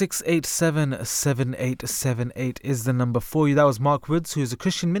 0208 687 7878 is the number for you. That was Mark Woods, who is a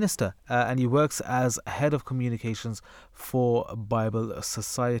Christian minister, and he works as head of communications for Bible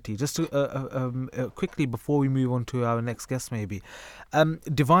Society. Just to, quickly, before we move on to our next guest, maybe,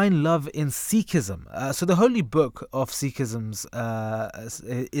 divine love in Sikhism. So the holy book of Sikhism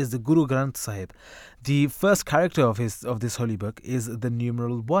is the Guru Granth Sahib. The first character of this holy book is the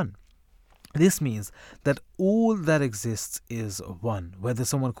numeral 1. This means that all that exists is one, whether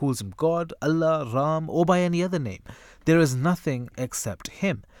someone calls him God, Allah, Ram, or by any other name. There is nothing except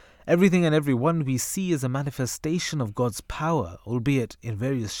Him. Everything and everyone we see is a manifestation of God's power, albeit in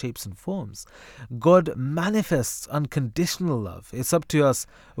various shapes and forms. God manifests unconditional love. It's up to us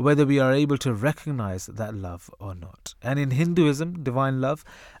whether we are able to recognize that love or not. And in Hinduism, divine love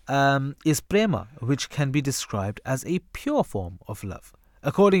is prema, which can be described as a pure form of love.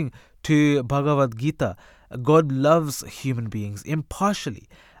 According to Bhagavad Gita, God loves human beings impartially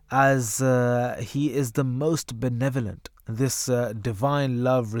as He is the most benevolent. This divine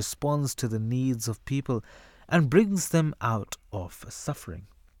love responds to the needs of people and brings them out of suffering.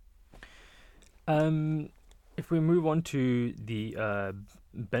 If we move on to the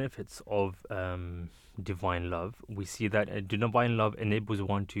benefits of divine love, we see that divine love enables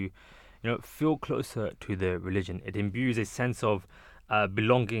one to, feel closer to the religion. It imbues a sense of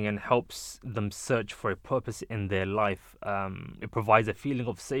belonging and helps them search for a purpose in their life. It provides a feeling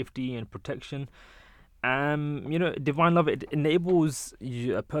of safety and protection. Divine love, it enables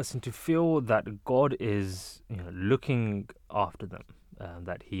a person to feel that God is looking after them,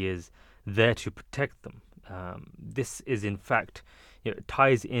 that He is there to protect them. This is in fact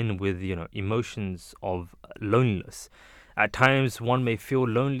ties in with emotions of loneliness. At times one may feel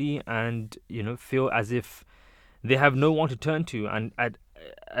lonely and feel as if they have no one to turn to, and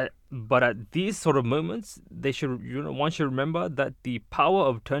but at these sort of moments, they should one should remember that the power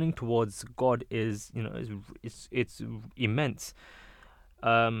of turning towards God is it's immense.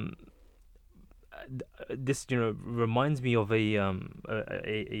 This reminds me of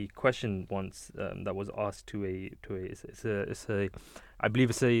a question once that was asked to a I believe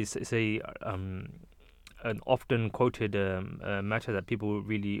it's a an often quoted matter that people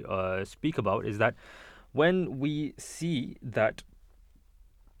really speak about, is that when we see that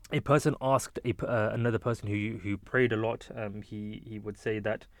a person asked another person who prayed a lot, he would say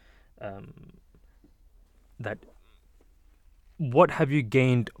that that what have you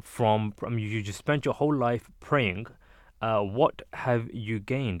gained from you just spent your whole life praying? What have you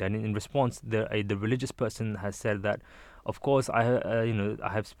gained? And in response, the religious person has said that, of course, I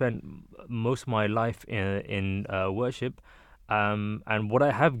have spent most of my life in worship. And what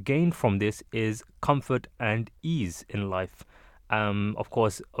I have gained from this is comfort and ease in life. Of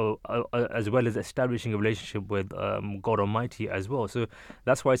course, as well as establishing a relationship with God Almighty as well. So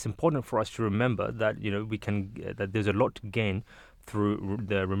that's why it's important for us to remember that that there's a lot to gain through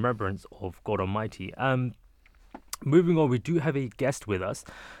the remembrance of God Almighty. Moving on, we do have a guest with us.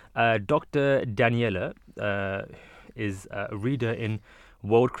 Dr. Daniyal is a reader in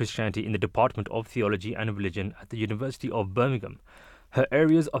World Christianity in the Department of Theology and Religion at the University of Birmingham. Her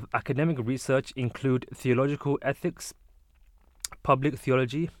areas of academic research include theological ethics, public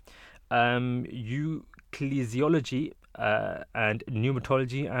theology, ecclesiology, and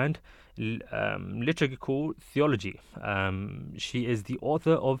pneumatology, and liturgical theology. She is the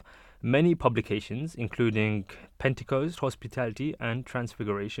author of many publications, including Pentecost, Hospitality, and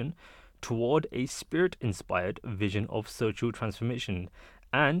Transfiguration, toward a Spirit-inspired vision of social transformation.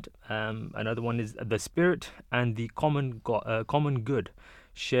 And another one is The Spirit and the Common Good,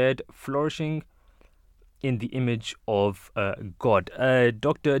 Shared Flourishing in the Image of God.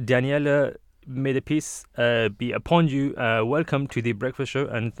 Dr. Daniyal, may the peace be upon you. Welcome to the Breakfast Show,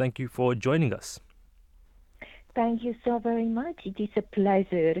 and thank you for joining us. Thank you so very much. It is a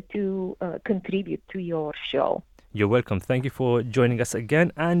pleasure to contribute to your show. You're welcome. Thank you for joining us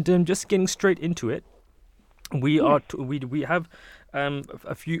again. And just getting straight into it, we have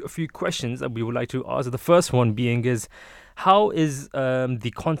a few questions that we would like to ask. The first one being is, how is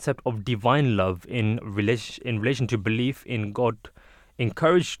the concept of divine love in relation to belief in God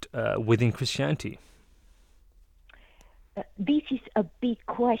encouraged within Christianity? This is a big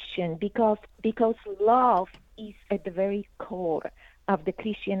question because love is at the very core of the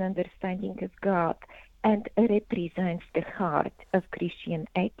Christian understanding of God and represents the heart of Christian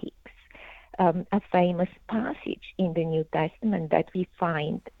ethics. a famous passage in the New Testament that we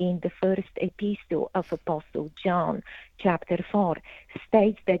find in the first epistle of Apostle John, chapter 4,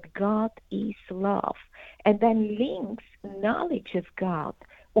 states that God is love, and then links knowledge of God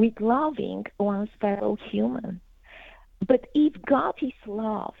with loving one's fellow human. But if God is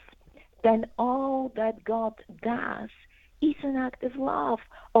love, then all that God does is an act of love,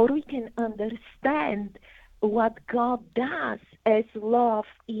 or we can understand what God does as love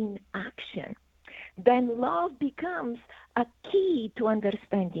in action. Then love becomes a key to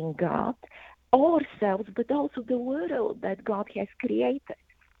understanding God, ourselves, but also the world that God has created.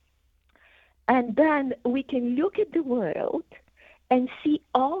 And then we can look at the world and see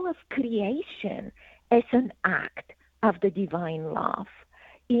all of creation as an act of the divine love.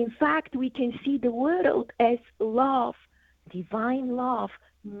 In fact, we can see the world as love, divine love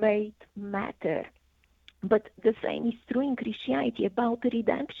made matter. But the same is true in Christianity about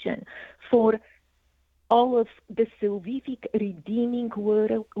redemption. For all of the salvific redeeming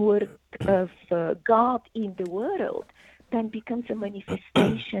work of God in the world then becomes a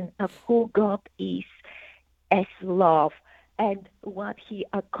manifestation of who God is as love, and what he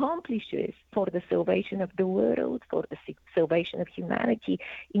accomplishes for the salvation of the world, for the salvation of humanity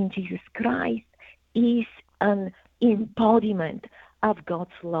in Jesus Christ, is an embodiment of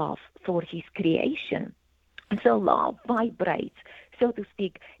God's love for his creation. So love vibrates, so to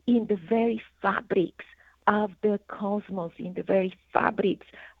speak, in the very fabrics of the cosmos, in the very fabrics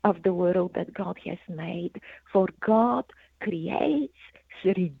of the world that God has made. For God creates,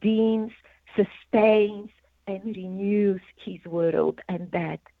 redeems, sustains, and renews his world, and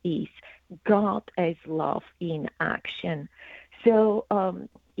that is God as love in action. So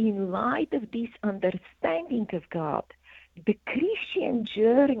in light of this understanding of God, the Christian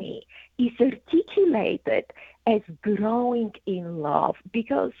journey is articulated as growing in love,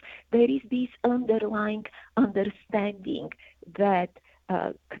 because there is this underlying understanding that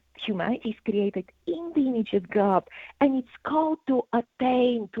humanity is created in the image of God, and it's called to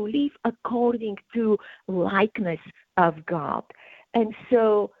attain, to live according to likeness of God. And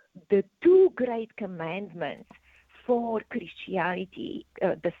so the two great commandments for Christianity,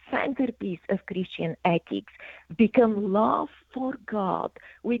 the centerpiece of Christian ethics, become love for God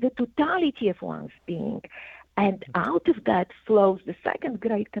with the totality of one's being. And out of that flows the second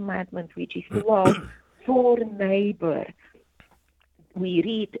great commandment, which is love for neighbor. We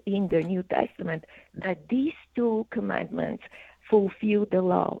read in the New Testament that these two commandments fulfill the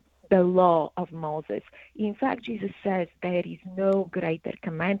law of Moses. In fact, Jesus says there is no greater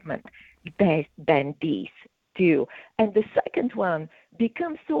commandment than these two. And the second one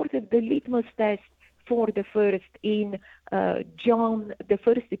becomes sort of the litmus test for the first in John, the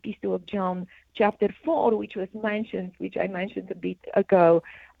first epistle of John, chapter 4, which I mentioned a bit ago.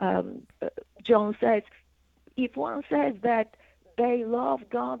 John says, if one says that they love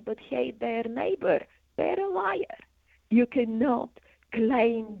God but hate their neighbor, they're a liar. You cannot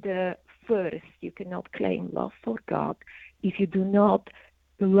claim the first. You cannot claim love for God if you do not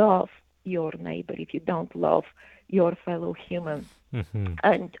love your neighbor, if you don't love your fellow human. Mm-hmm.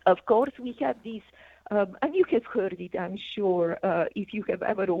 And of course, we have this, and you have heard it, I'm sure, if you have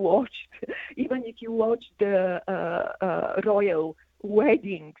ever watched, even if you watch the royal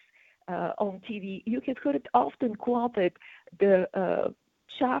weddings on TV, you have heard often quoted the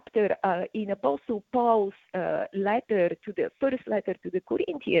chapter in Apostle Paul's first letter to the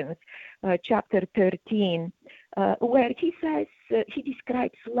Corinthians, chapter 13, where he says, he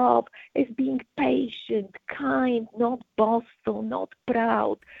describes love as being patient, kind, not boastful, not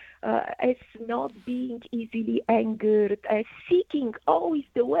proud, as not being easily angered, as seeking always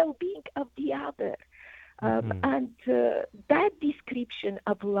the well-being of the other. And that description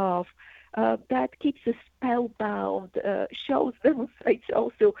of love that keeps us spellbound, demonstrates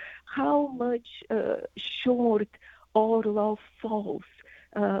also how much short our love falls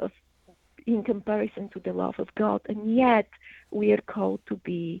in comparison to the love of God. And yet we are called to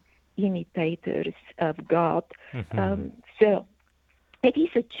be imitators of God. So it is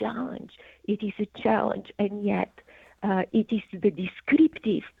a challenge. It is a challenge, and yet it is the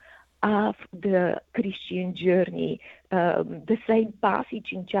descriptive of the Christian journey. The same passage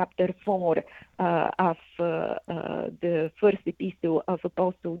in chapter 4 of the first epistle of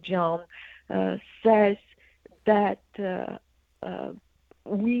Apostle John says that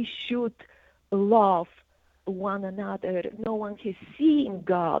we should love one another. No one has seen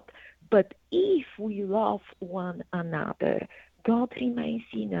God, but if we love one another, God remains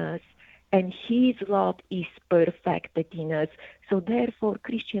in us, and his love is perfected in us. So therefore,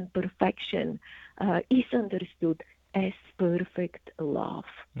 Christian perfection is understood as perfect love.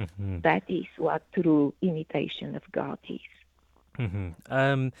 Mm-hmm. That is what true imitation of God is.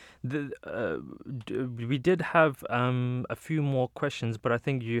 Mm-hmm. We did have a few more questions, but I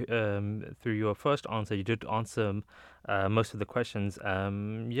think you, through your first answer, you did answer most of the questions.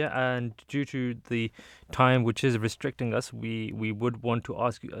 And due to the time which is restricting us, we would want to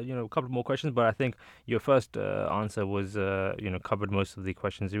ask you, a couple more questions. But I think your first answer was, covered most of the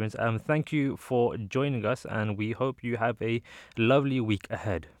questions. Thank you for joining us, and we hope you have a lovely week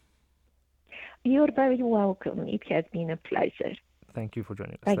ahead. You're very welcome. It has been a pleasure. Thank you for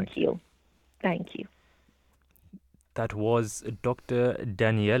joining us. Thank you. Thank you. That was Dr.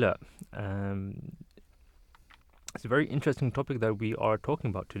 Daniyal. It's a very interesting topic that we are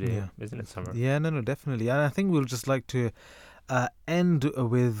talking about today, isn't it, Sammar? Yeah, no, definitely. And I think we'll just like to end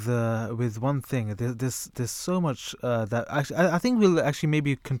with one thing. There's so much that actually I think we'll actually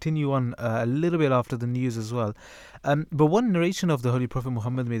maybe continue on a little bit after the news as well. But one narration of the Holy Prophet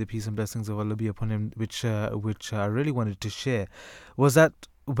Muhammad, may the peace and blessings of Allah be upon him, which I really wanted to share, was that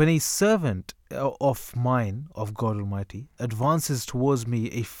when a servant of mine, of God Almighty, advances towards me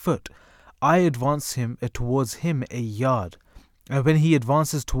a foot, I advance towards him a yard. And when he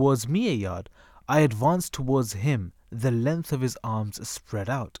advances towards me a yard, I advance towards him the length of his arms spread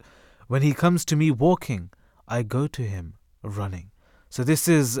out. When he comes to me walking, I go to him running. So this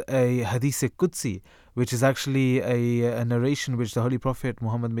is a Hadith Qudsi, which is actually a narration which the Holy Prophet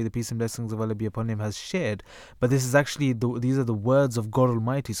Muhammad, may the peace and blessings of Allah be upon him, has shared. But this is actually, these are the words of God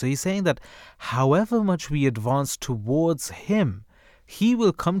Almighty. So he's saying that however much we advance towards him, he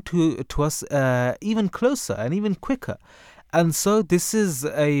will come to us even closer and even quicker. And so this is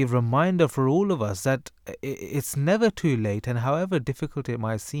a reminder for all of us that it's never too late, and however difficult it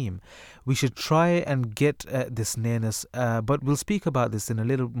might seem, we should try and get this nearness. But we'll speak about this in a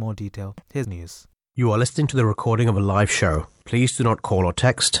little more detail. Here's news. You are listening to the recording of a live show. Please do not call or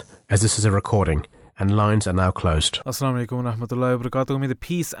text, as this is a recording, and lines are now closed. Assalamu alaikum wa rahmatullahi wa barakatuh. May the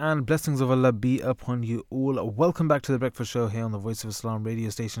peace and blessings of Allah be upon you all. Welcome back to the Breakfast Show here on the Voice of Islam radio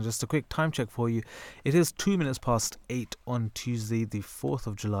station. Just a quick time check for you. It is 2 minutes past 8 on Tuesday, the 4th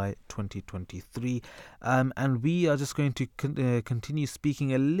of July, 2023. And we are just going to continue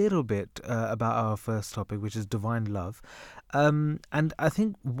speaking a little bit about our first topic, which is divine love. And I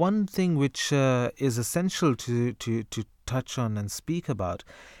think one thing which is essential to touch on and speak about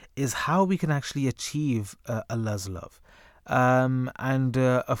is how we can actually achieve Allah's love.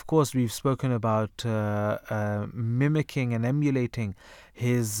 Of course, we've spoken about mimicking and emulating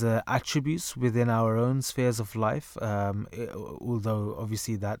His attributes within our own spheres of life, although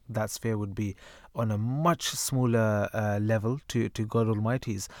obviously that sphere would be on a much smaller level to God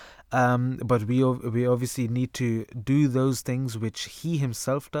Almighty's. But we obviously need to do those things which He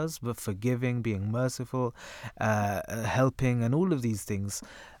Himself does, but forgiving, being merciful, helping, and all of these things.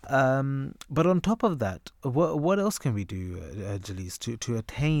 But on top of that, what else can we do, Jalees, to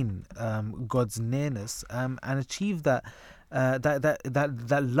attain God's nearness and achieve that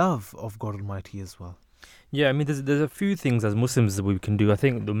love of God Almighty as well? Yeah, I mean, there's a few things as Muslims that we can do. I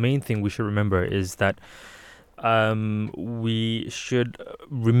think the main thing we should remember is that we should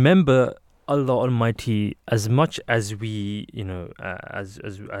remember Allah Almighty as much as we, as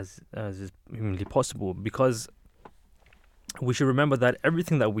is humanly possible, because we should remember that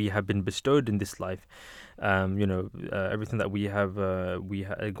everything that we have been bestowed in this life, everything that we have,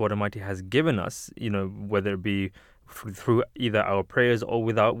 God Almighty has given us, whether it be through either our prayers or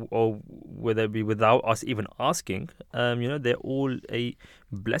whether it be without us even asking, they're all a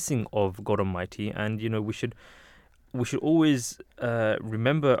blessing of God Almighty, and we should always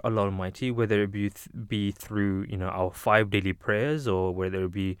remember Allah Almighty, whether it be through our 5 daily prayers, or whether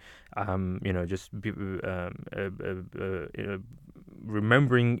it be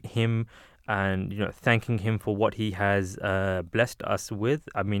remembering Him and thanking Him for what He has blessed us with.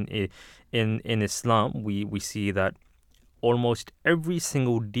 I mean, in Islam, we see that almost every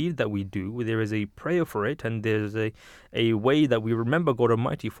single deed that we do, there is a prayer for it, and there's a way that we remember God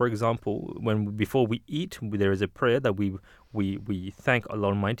Almighty. For example, before we eat, there is a prayer that we thank Allah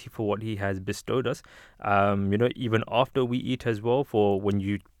Almighty for what He has bestowed us. Even after we eat as well, for when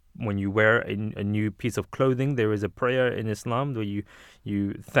you wear a new piece of clothing, there is a prayer in Islam where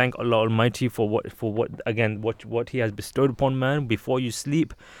you thank Allah Almighty for what He has bestowed upon man. Before you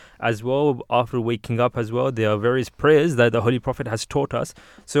sleep as well, after waking up as well, there are various prayers that the Holy Prophet has taught us.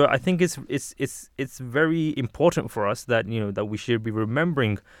 So I think it's very important for us that that we should be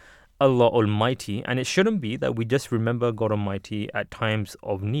remembering Allah Almighty, and it shouldn't be that we just remember God Almighty at times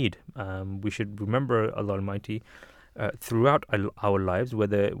of need. We should remember Allah Almighty throughout our lives,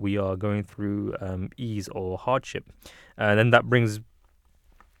 whether we are going through ease or hardship. Then that brings,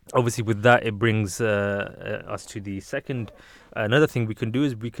 obviously, with that, it brings us to the second. Another thing we can do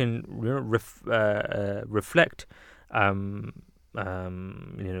is we can reflect,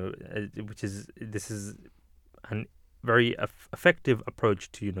 which is this is an very effective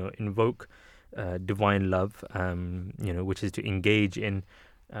approach to invoke divine love, which is to engage in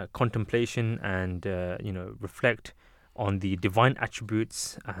contemplation and reflect on the divine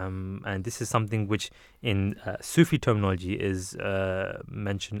attributes, and this is something which in Sufi terminology is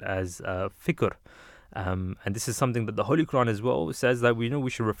mentioned as fikr. And this is something that the Holy Quran as well says that we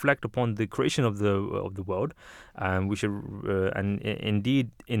should reflect upon the creation of the world. We should, and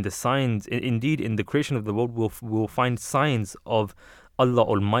indeed in the creation of the world, we'll find signs of Allah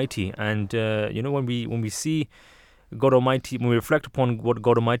Almighty. And when we see God Almighty, when we reflect upon what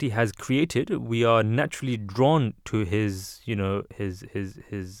God Almighty has created, we are naturally drawn to His everything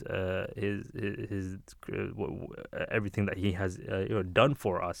that He has done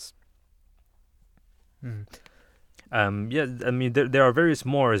for us. There are various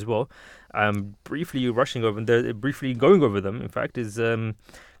more as well. Briefly going over them, in fact, is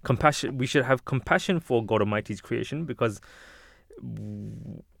compassion. We should have compassion for God Almighty's creation, because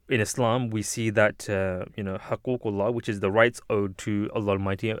in Islam we see that Haququllah, which is the rights owed to Allah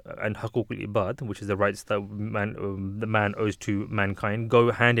Almighty, and Haququl Ibad, which is the rights that the man owes to mankind,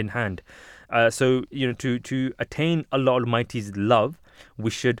 go hand in hand. So to attain Allah Almighty's love, we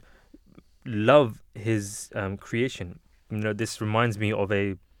should love His creation. This reminds me of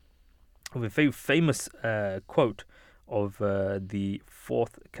a very famous quote of the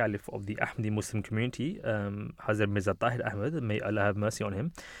fourth caliph of the Ahmadi Muslim community, Hazrat Mirza Tahir Ahmad, may Allah have mercy on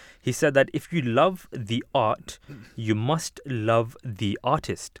him. He said that if you love the art, you must love the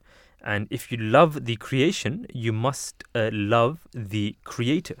artist, and if you love the creation, you must love the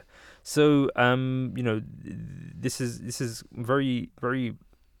creator. So this is very, very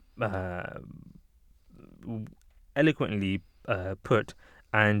eloquently put.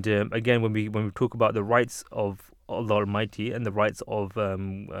 And again, when we talk about the rights of Allah Almighty and the rights of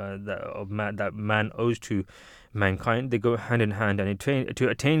man, that man owes to mankind, they go hand in hand. And to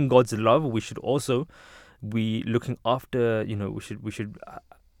attain God's love, we should also be looking after. We should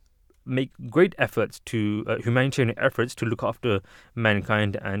make great efforts to humanitarian efforts to look after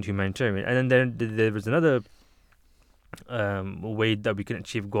mankind and humanitarian. And then there is another way that we can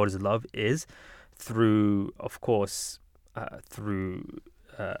achieve God's love is through, of course,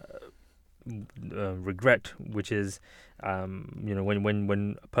 regret, which is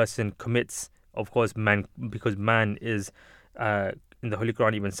when a person commits, of course, because man is in the Holy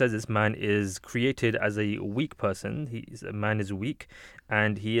Quran even says this, man is created as a weak person. Man is weak,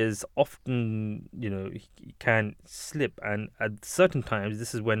 and he is often he can slip, and at certain times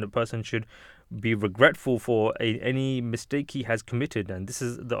this is when the person should be regretful for any mistake he has committed. And this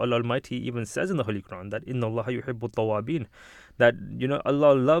is the Allah Almighty even says in the Holy Quran that Inna Allah yuhibbu tawabin, that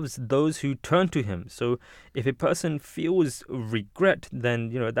Allah loves those who turn to Him. So if a person feels regret,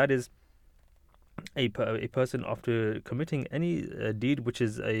 then that is a person after committing any deed which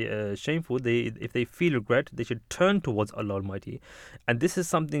is shameful. If they feel regret, they should turn towards Allah Almighty, and this is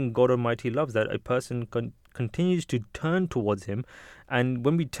something God Almighty loves, that a person continues to turn towards Him. And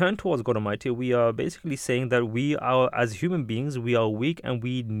when we turn towards God Almighty, we are basically saying that we are, as human beings, we are weak and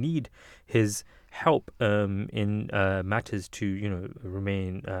we need His help in matters to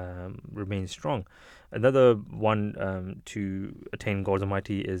remain strong. Another one to attain God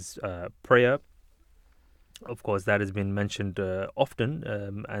Almighty is prayer. Of course, that has been mentioned often,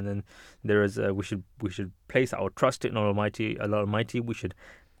 and then there is we should place our trust in Allah Almighty. We should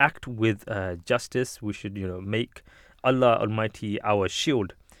act with justice. We should make Allah Almighty our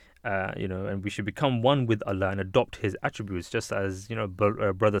shield, and we should become one with Allah and adopt His attributes, just as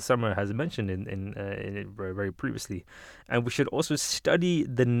Brother Sammar has mentioned in it very previously. And we should also study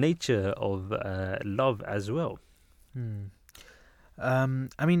the nature of love as well.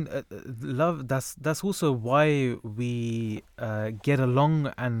 Love, that's also why we get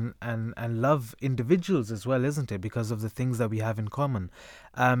along and love individuals as well, isn't it? Because of the things that we have in common.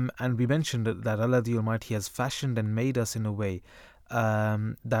 And we mentioned that Allah the Almighty has fashioned and made us in a way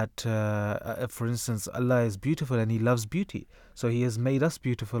that, for instance, Allah is beautiful and He loves beauty. So He has made us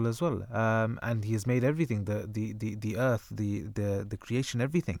beautiful as well, and He has made everything, the earth, the creation,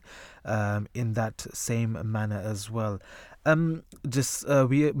 everything, in that same manner as well. We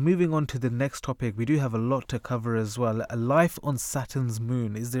are moving on to the next topic. We do have a lot to cover as well. A life on Saturn's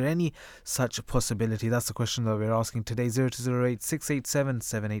moon. Is there any such possibility? That's the question that we're asking today. 0208 687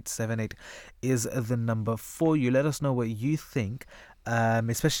 7878 is the number for you. Let us know what you think.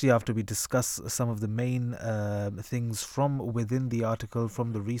 Especially after we discuss some of the main things from within the article,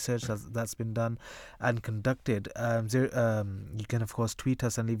 from the research that's been done and conducted. You can, of course, tweet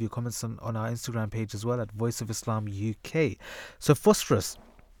us and leave your comments on our Instagram page as well at Voice of Islam UK. So phosphorus,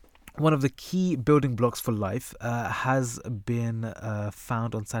 one of the key building blocks for life, has been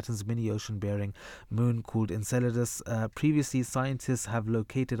found on Saturn's mini ocean-bearing moon called Enceladus. Previously, scientists have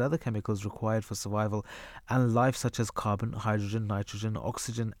located other chemicals required for survival and life, such as carbon, hydrogen, nitrogen,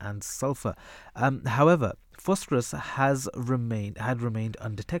 oxygen, and sulfur. However, phosphorus had remained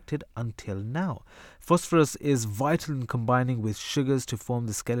undetected until now. Phosphorus is vital in combining with sugars to form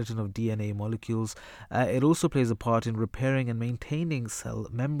the skeleton of DNA molecules. It also plays a part in repairing and maintaining cell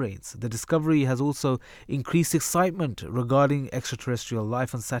membranes. The discovery has also increased excitement regarding extraterrestrial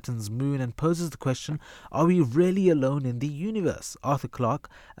life on Saturn's moon and poses the question, are we really alone in the universe? Arthur Clarke,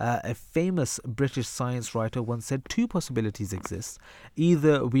 a famous British science writer, once said two possibilities exist.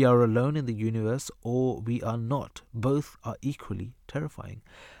 Either we are alone in the universe or we are not. Both are equally terrifying.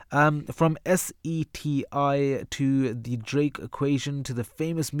 From SETI to the Drake equation to the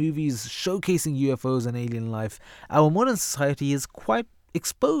famous movies showcasing UFOs and alien life, our modern society is quite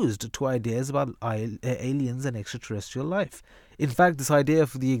exposed to ideas about aliens and extraterrestrial life. In fact, this idea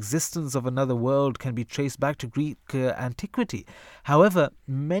of the existence of another world can be traced back to Greek antiquity. However,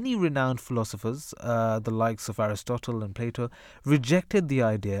 many renowned philosophers, the likes of Aristotle and Plato, rejected the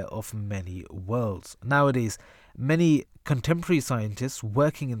idea of many worlds. Nowadays, many contemporary scientists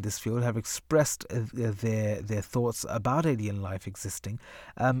working in this field have expressed their thoughts about alien life existing,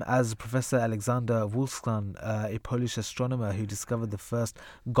 as Professor Alexander Wolfskan, a Polish astronomer who discovered the first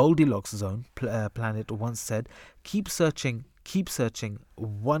Goldilocks zone planet, once said, keep searching,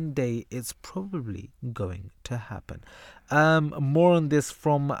 one day it's probably going to happen. More on this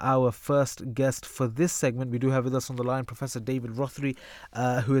from our first guest for this segment. We do have with us on the line Professor David Rothery,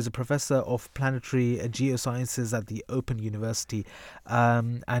 who is a professor of planetary geosciences at the Open University,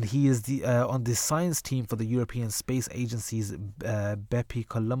 and he is on the science team for the European Space Agency's Bepi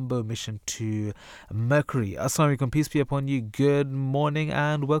Colombo mission to Mercury. Assalamu alaikum, peace be upon you. Good morning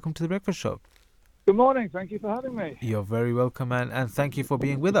and welcome to the Breakfast Show. Good morning. Thank you for having me. You're very welcome, and thank you for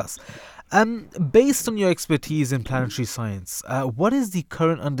being with us. Based on your expertise in planetary science, what is the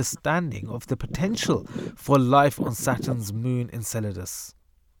current understanding of the potential for life on Saturn's moon Enceladus?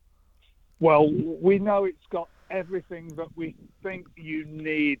 Well, we know it's got everything that we think you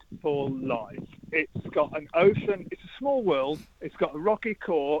need for life. It's got an ocean. It's a small world. It's got a rocky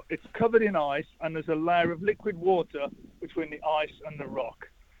core. It's covered in ice, and there's a layer of liquid water between the ice and the rock.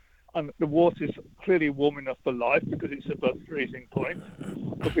 And the water is clearly warm enough for life because it's above freezing point.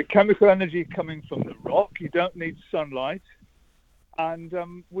 But the chemical energy coming from the rock, you don't need sunlight. And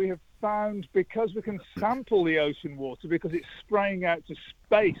we have found, because we can sample the ocean water, because it's spraying out to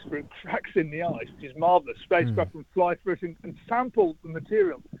space through cracks in the ice, which is marvellous. Spacecraft can fly through it and sample the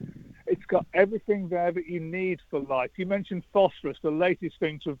material. It's got everything there that you need for life. You mentioned phosphorus, the latest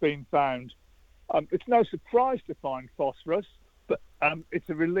thing to have been found. It's no surprise to find phosphorus. But it's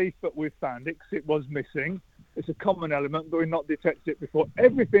a relief that we've found it because it was missing. It's a common element, but we've not detected it before.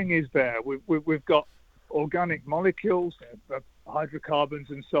 Everything is there. We've got organic molecules, hydrocarbons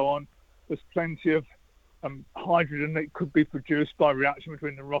and so on. There's plenty of hydrogen that could be produced by reaction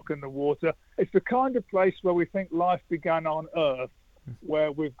between the rock and the water. It's the kind of place where we think life began on Earth,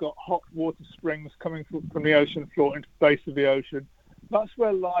 where we've got hot water springs coming from the ocean floor into the base of the ocean. That's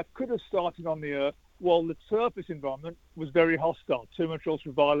where life could have started on the Earth, while the surface environment was very hostile. Too much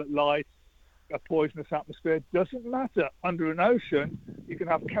ultraviolet light, a poisonous atmosphere. Doesn't matter. Under an ocean, you can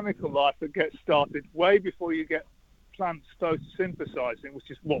have chemical life that gets started way before you get plants photosynthesizing,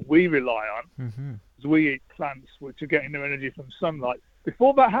 which is what we rely on. Because we eat plants which are getting their energy from sunlight.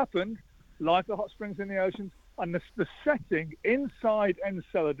 Before that happened, life at hot springs in the oceans, and the setting inside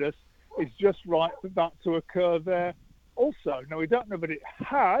Enceladus is just right for that to occur there also. Now, we don't know that it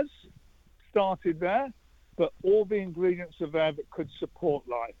has started there, but all the ingredients are there that could support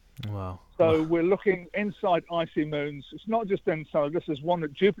life. Wow. So we're looking inside icy moons. It's not just Enceladus. There's one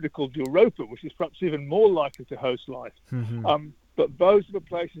at Jupiter called Europa, which is perhaps even more likely to host life. But those are the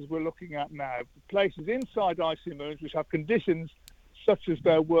places we're looking at now. Places inside icy moons which have conditions such as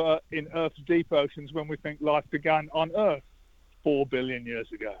there were in Earth's deep oceans when we think life began on Earth. 4 billion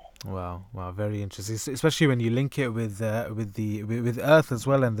years ago. Wow, very interesting. Especially when you link it with Earth as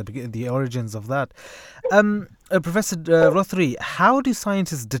well and the origins of that. Professor Rothery, how do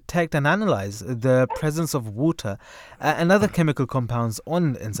scientists detect and analyze the presence of water and other chemical compounds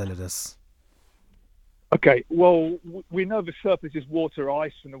on Enceladus? Okay, well, we know the surface is water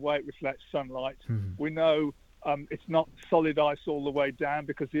ice and the way it reflects sunlight. We know it's not solid ice all the way down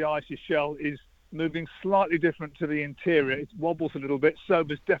because the icy shell is moving slightly different to the interior. It wobbles a little bit, so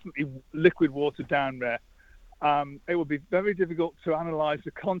there's definitely liquid water down there. It would be very difficult to analyse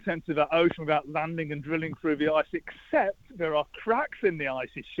the contents of that ocean without landing and drilling through the ice, except there are cracks in the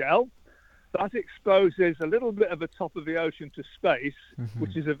icy shell. That exposes a little bit of the top of the ocean to space,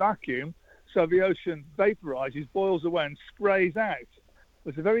 which is a vacuum. So the ocean vaporizes, boils away, and sprays out.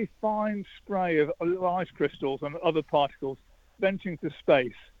 There's a very fine spray of ice crystals and other particles venturing to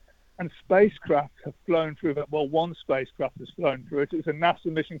space. And spacecraft have flown through that. Well, one spacecraft has flown through it. It's a NASA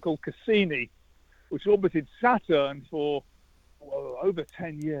mission called Cassini, which orbited Saturn for over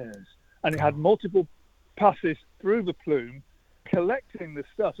 10 years. And it had multiple passes through the plume, collecting the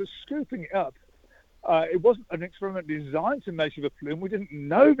stuff, so scooping it up. It wasn't an experiment designed to measure the plume. We didn't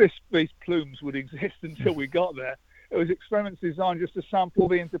know these plumes would exist until we got there. It was experiments designed just to sample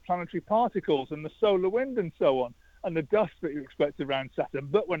the interplanetary particles and the solar wind and so on, and the dust that you expect around Saturn.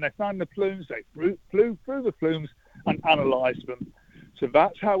 But when they found the plumes, they flew through the plumes and analysed them. So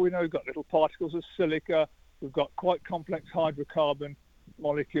that's how we know we've got little particles of silica. We've got quite complex hydrocarbon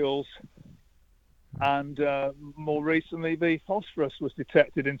molecules. And more recently, the phosphorus was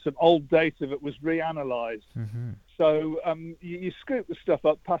detected in some old data that was reanalyzed. So you scoop the stuff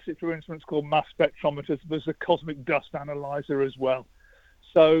up, pass it through instruments called mass spectrometers. There's a cosmic dust analyzer as well.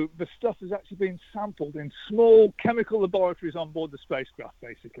 So the stuff has actually been sampled in small chemical laboratories on board the spacecraft,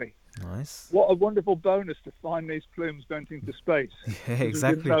 basically. Nice. What a wonderful bonus to find these plumes venting to space. Yeah,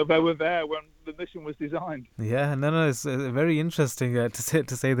 exactly. We didn't know they were there when the mission was designed. Yeah, no, it's very interesting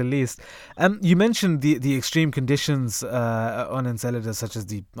to say the least. You mentioned the extreme conditions on Enceladus, such as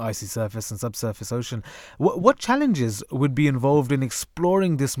the icy surface and subsurface ocean. What challenges would be involved in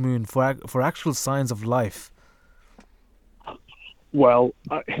exploring this moon for actual signs of life? Well,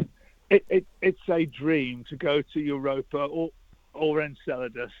 it's a dream to go to Europa or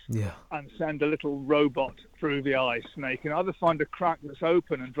Enceladus and send a little robot through the ice. Now, you can either find a crack that's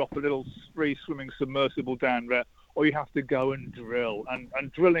open and drop a little free-swimming submersible down there, or you have to go and drill.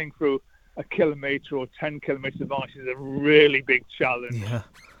 And drilling through a kilometre or 10 kilometres of ice is a really big challenge.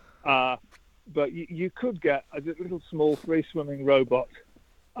 But you could get a little small free-swimming robot.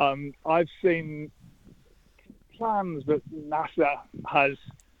 I've seen plans that NASA has,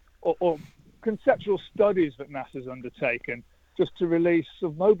 or conceptual studies that NASA's undertaken, just to release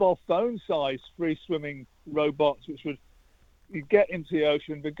some mobile phone-sized free-swimming robots, which would you get into the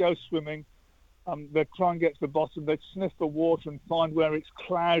ocean, they'd go swimming, they'd try and get to the bottom, they'd sniff the water and find where it's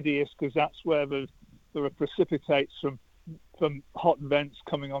cloudiest, because that's where there are precipitates from hot vents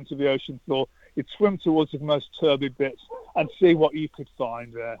coming onto the ocean floor. You'd swim towards the most turbid bits and see what you could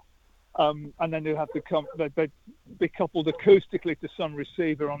find there. And then they'd have to they'd be coupled acoustically to some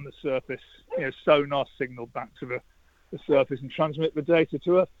receiver on the surface, sonar signal back to the surface and transmit the data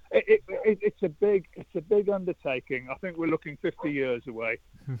to Earth. It's a big undertaking. I think we're looking 50 years away,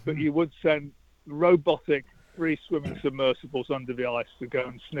 but you would send robotic free-swimming submersibles under the ice to go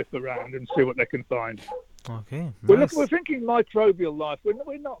and sniff around and see what they can find. Okay, nice. We're thinking microbial life.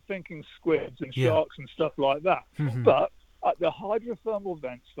 We're not thinking squids and sharks and stuff like that, but at the hydrothermal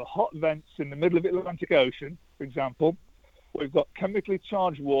vents, the hot vents in the middle of the Atlantic Ocean, for example, we've got chemically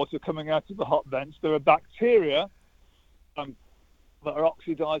charged water coming out of the hot vents. There are bacteria that are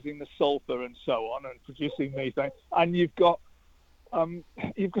oxidizing the sulfur and so on and producing methane. And you've got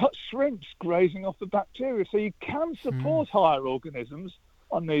shrimps grazing off the bacteria. So you can support higher organisms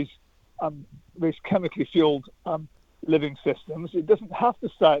on these chemically fueled living systems. It doesn't have to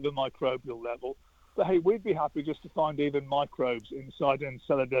stay at the microbial level. But hey, we'd be happy just to find even microbes inside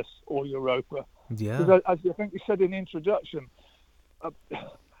Enceladus or Europa. Yeah. Because as I think you said in the introduction,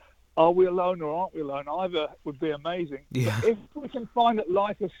 are we alone or aren't we alone? Either would be amazing. Yeah. But if we can find that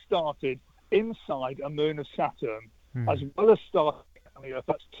life has started inside a moon of Saturn, as well as starting on the Earth,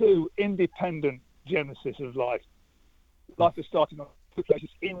 that's two independent genesis of life. Life has started on two places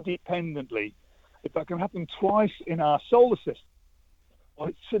independently. If that can happen twice in our solar system, well,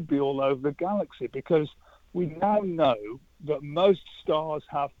 it should be all over the galaxy, because we now know that most stars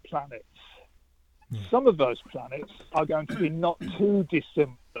have planets. Some of those planets are going to be not too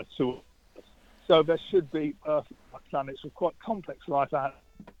dissimilar to us. So there should be Earth-like planets with quite complex life out.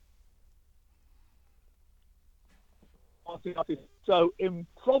 is so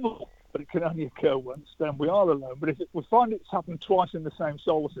improbable that it can only occur once, then we are alone. But if we find it's happened twice in the same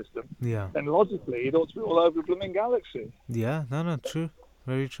solar system, then logically it ought to be all over the blooming galaxy. Yeah, no, true.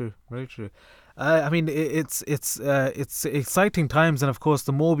 Very true, very true. I mean, it's exciting times, and of course,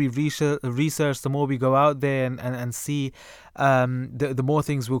 the more we research, the more we go out there and see, the more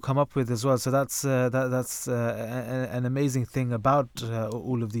things we'll come up with as well. So that's an amazing thing about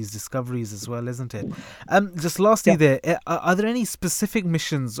all of these discoveries as well, isn't it? Just lastly, are there any specific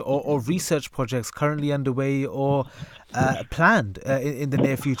missions or research projects currently underway or planned in the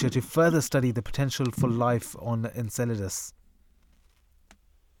near future to further study the potential for life on Enceladus?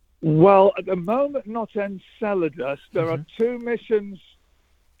 Well, at the moment, not Enceladus. There are two missions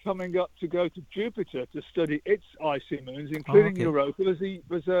coming up to go to Jupiter to study its icy moons, including Europa.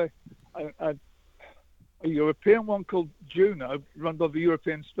 There's a European one called Juno, run by the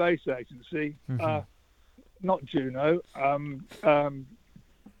European Space Agency. Not Juno.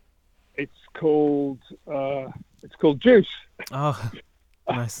 It's called JUICE. Oh,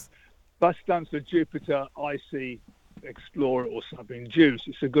 nice. That stands for Jupiter Icy Explorer or something. JUICE,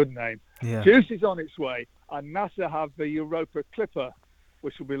 it's a good name. JUICE is on its way, and NASA have the Europa Clipper,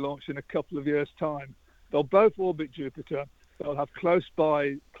 which will be launched in a couple of years' time. They'll both orbit Jupiter. They'll have close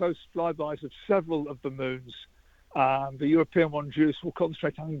flybys of several of the moons. The European one, JUICE, will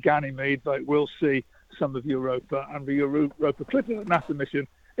concentrate on Ganymede, but we'll see some of Europa. And the Europa Clipper NASA mission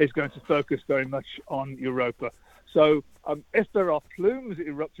is going to focus very much on Europa. So if there are plumes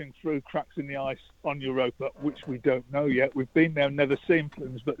erupting through cracks in the ice on Europa, which we don't know yet, we've been there, never seen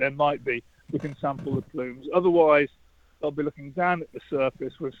plumes, but there might be, we can sample the plumes. Otherwise, they'll be looking down at the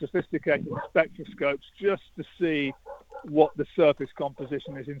surface with sophisticated spectroscopes just to see what the surface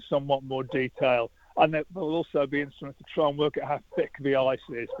composition is in somewhat more detail. And there will also be instruments to try and work out how thick the ice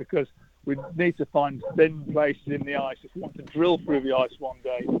is, because we need to find thin places in the ice. If we want to drill through the ice one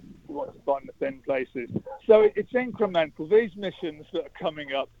day, we want to find the thin places. So it's incremental. These missions that are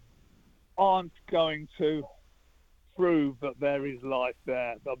coming up aren't going to prove that there is life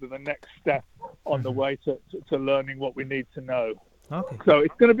there. They'll be the next step on the way to learning what we need to know. Okay. So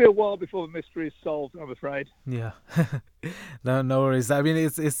it's going to be a while before the mystery is solved, I'm afraid. Yeah. No worries. I mean,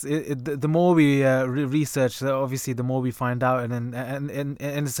 the more we research, obviously, the more we find out, and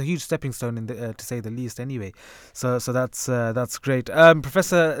it's a huge stepping stone, to say the least. Anyway, so that's great.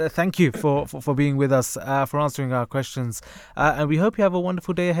 Professor, thank you for being with us, for answering our questions, and we hope you have a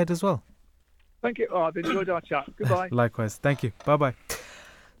wonderful day ahead as well. Thank you. I've enjoyed our chat. Goodbye. Likewise. Thank you. Bye-bye.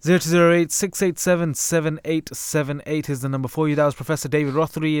 0208 687 7878 is the number for you. That was Professor David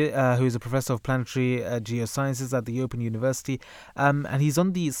Rothery, who is a professor of planetary geosciences at the Open University, and he's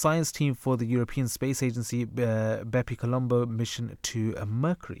on the science team for the European Space Agency Bepi Colombo mission to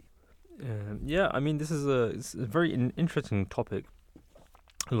Mercury. I mean, this is a very interesting topic.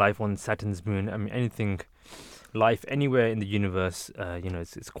 Life on Saturn's moon. I mean, life anywhere in the universe,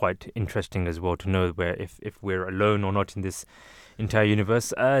 it's quite interesting as well to know where if we're alone or not in this entire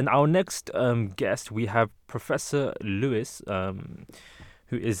universe. And our next guest, we have Professor Lewis,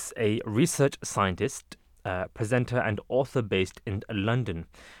 who is a research scientist, presenter and author based in London.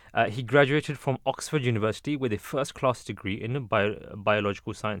 He graduated from Oxford University with a first-class degree in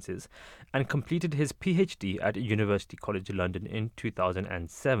biological sciences and completed his PhD at University College London in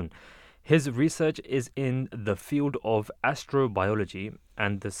 2007. His research is in the field of astrobiology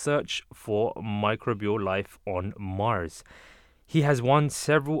and the search for microbial life on Mars. He has won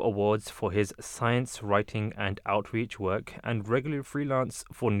several awards for his science writing and outreach work and regularly freelance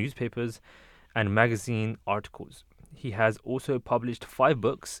for newspapers and magazine articles. He has also published 5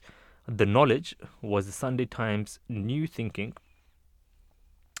 books. The Knowledge was the Sunday Times New Thinking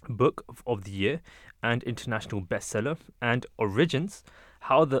Book of the Year and international bestseller, and Origins,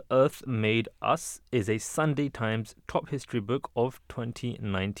 How the Earth Made Us is a Sunday Times top history book of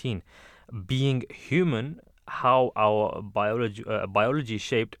 2019. Being Human, How Our Biology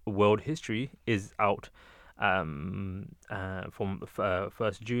Shaped World History is out from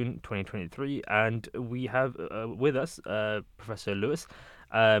 1st June 2023, and we have with us Professor Lewis.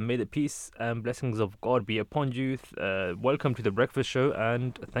 May the peace and blessings of God be upon you. Welcome to the Breakfast Show,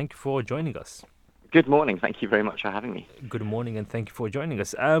 and thank you for joining us. Good morning. Thank you very much for having me. Good morning, and thank you for joining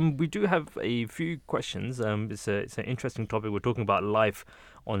us. We do have a few questions. It's an interesting topic. We're talking about life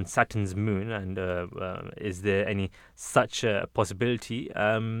on Saturn's moon, and is there any such possibility?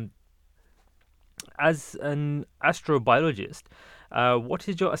 As an astrobiologist, what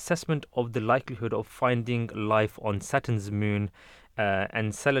is your assessment of the likelihood of finding life on Saturn's moon,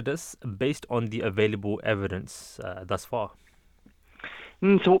 Enceladus, based on the available evidence thus far?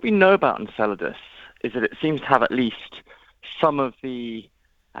 So what we know about Enceladus is that it seems to have at least some of the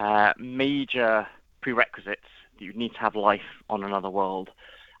major prerequisites that you need to have life on another world,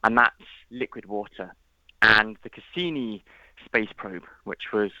 and that's liquid water. And the Cassini space probe,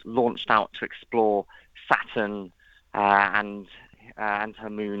 which was launched out to explore Saturn and her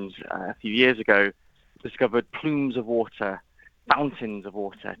moons a few years ago, discovered plumes of water, fountains of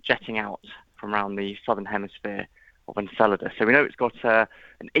water jetting out from around the southern hemisphere of Enceladus. So we know it's got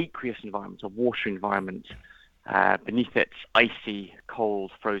an aqueous environment, a watery environment, beneath its icy,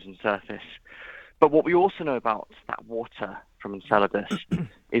 cold, frozen surface. But what we also know about that water from Enceladus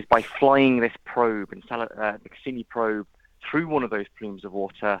is by flying this probe, the Cassini probe, through one of those plumes of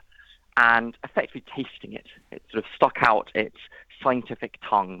water and effectively tasting it. It sort of stuck out its scientific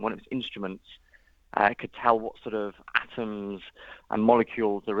tongue, one of its instruments. It could tell what sort of atoms and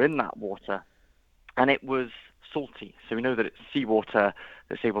molecules are in that water. And it was salty. So we know that it's seawater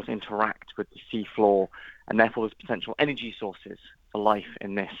that's able to interact with the seafloor, and therefore there's potential energy sources for life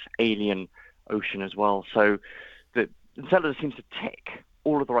in this alien ocean as well. So the Enceladus seems to tick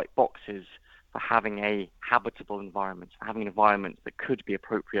all of the right boxes for having a habitable environment, for having an environment that could be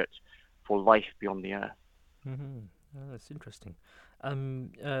appropriate for life beyond the Earth. Mm-hmm. Oh, that's interesting.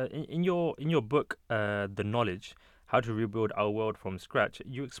 In your book, The Knowledge, How to Rebuild Our World from Scratch,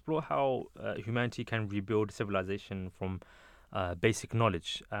 you explore how humanity can rebuild civilization from basic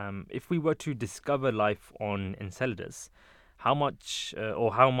knowledge. If we were to discover life on Enceladus, how much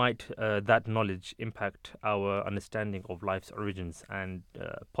or how might that knowledge impact our understanding of life's origins and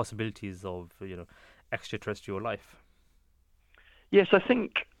possibilities of extraterrestrial life? Yes, I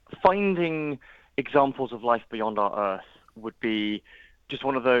think finding examples of life beyond our Earth would be just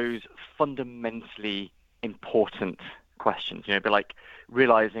one of those fundamentally important questions. It'd be like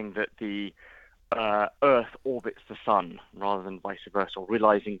realizing that the Earth orbits the sun rather than vice versa, or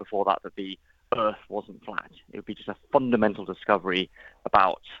realizing before that the Earth wasn't flat. It would be just a fundamental discovery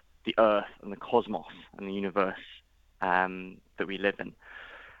about the Earth and the cosmos and the universe that we live in.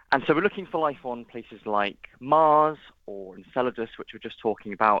 And so we're looking for life on places like Mars or Enceladus, which we're just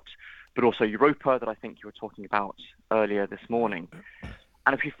talking about, but also Europa that I think you were talking about earlier this morning.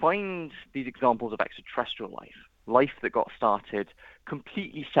 And if we find these examples of extraterrestrial life, life that got started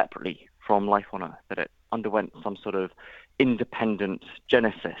completely separately from life on Earth, that it underwent some sort of independent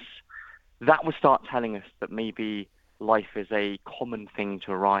genesis, that would start telling us that maybe life is a common thing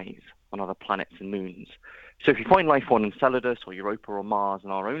to arise on other planets and moons. So if you find life on Enceladus or Europa or Mars in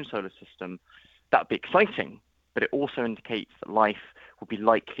our own solar system, that would be exciting, but it also indicates that life will be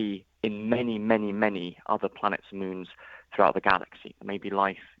likely in many, many, many other planets and moons throughout the galaxy. Maybe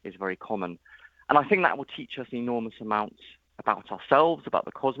life is very common. And I think that will teach us an enormous amount about ourselves, about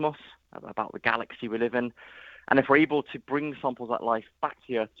the cosmos, about the galaxy we live in. And if we're able to bring samples of that life back to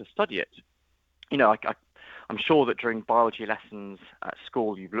the Earth to study it, I'm sure that during biology lessons at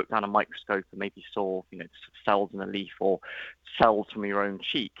school, you've looked down a microscope and maybe saw, cells in a leaf or cells from your own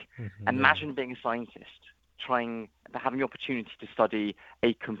cheek. Mm-hmm. Imagine being a scientist, having the opportunity to study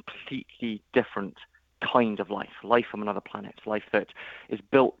a completely different kind of life from another planet, life that is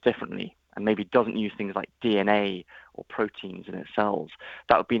built differently and maybe doesn't use things like DNA or proteins in its cells.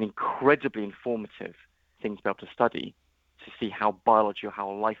 That would be an incredibly informative thing to be able to study, to see how biology or how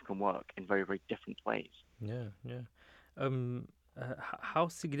life can work in very, very different ways. Yeah. How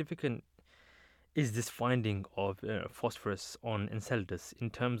significant is this finding of phosphorus on Enceladus in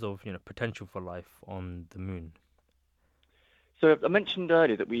terms of potential for life on the moon? So I mentioned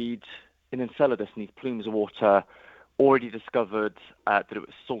earlier that we'd, in Enceladus, in these plumes of water, already discovered that it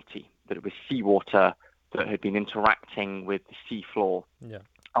was salty, that it was seawater that had been interacting with the seafloor,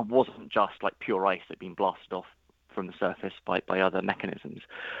 and wasn't just like pure ice that had been blasted off from the surface by other mechanisms.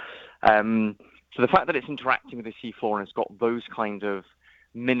 So the fact that it's interacting with the seafloor and it's got those kind of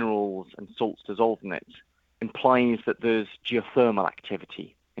minerals and salts dissolved in it implies that there's geothermal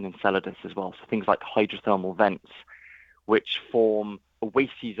activity in Enceladus as well. So things like hydrothermal vents, which form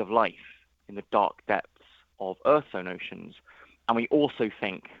oases of life in the dark depths of Earth's own oceans. And we also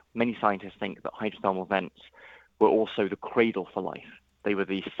think, many scientists think, that hydrothermal vents were also the cradle for life. They were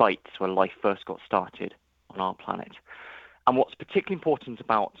the sites where life first got started on our planet. And what's particularly important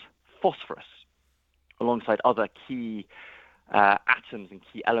about phosphorus, alongside other key atoms and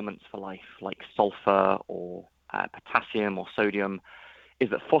key elements for life, like sulfur or potassium or sodium, is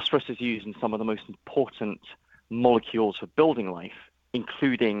that phosphorus is used in some of the most important molecules for building life,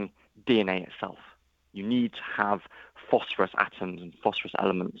 including DNA itself. You need to have phosphorus atoms and phosphorus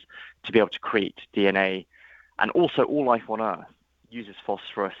elements to be able to create DNA. And also all life on Earth uses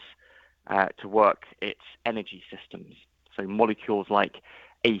phosphorus to work its energy systems. So molecules like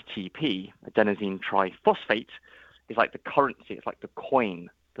ATP, adenosine triphosphate, is like the currency, it's like the coin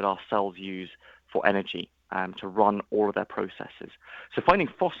that our cells use for energy to run all of their processes. So finding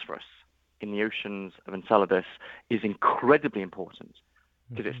phosphorus in the oceans of Enceladus is incredibly important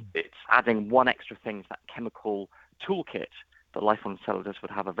because it's adding one extra thing to that chemical toolkit that life on Enceladus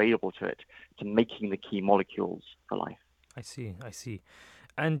would have available to it to making the key molecules for life. I see.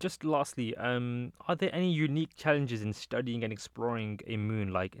 And just lastly, are there any unique challenges in studying and exploring a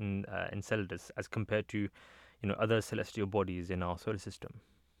moon like in Enceladus as compared to, other celestial bodies in our solar system?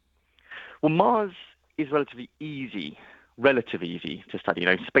 Well, Mars is relatively easy to study.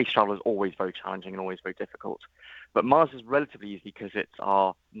 Space travel is always very challenging and always very difficult. But Mars is relatively easy because it's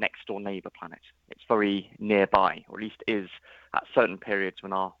our next-door neighbor planet. It's very nearby, or at least is at certain periods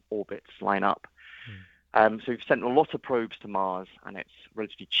when our orbits line up. So we've sent a lot of probes to Mars, and it's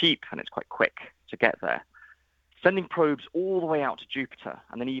relatively cheap, and it's quite quick to get there. Sending probes all the way out to Jupiter,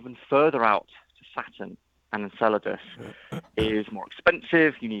 and then even further out to Saturn and Enceladus is more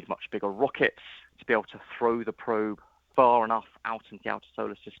expensive. You need much bigger rockets to be able to throw the probe far enough out into the outer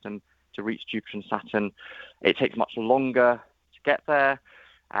solar system to reach Jupiter and Saturn. It takes much longer to get there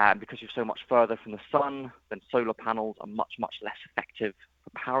because you're so much further from the sun. Then solar panels are much, much less effective for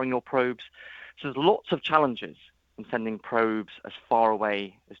powering your probes. So there's lots of challenges in sending probes as far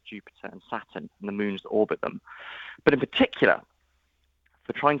away as Jupiter and Saturn and the moons that orbit them. But in particular,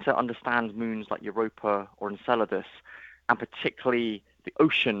 for trying to understand moons like Europa or Enceladus, and particularly the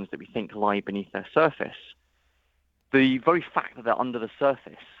oceans that we think lie beneath their surface, the very fact that they're under the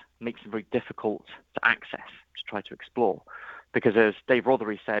surface makes them very difficult to access, to try to explore. Because as Dave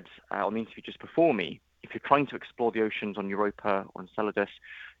Rothery said on the interview just before me, if you're trying to explore the oceans on Europa or Enceladus,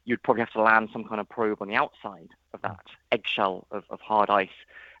 you'd probably have to land some kind of probe on the outside of that eggshell of hard ice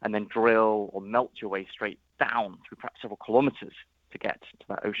and then drill or melt your way straight down through perhaps several kilometers to get to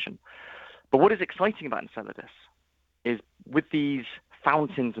that ocean. But what is exciting about Enceladus is with these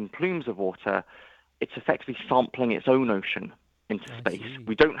fountains and plumes of water, it's effectively sampling its own ocean into space.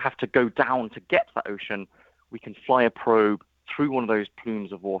 We don't have to go down to get to that ocean. We can fly a probe through one of those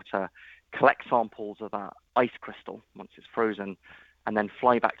plumes of water, collect samples of that ice crystal once it's frozen, and then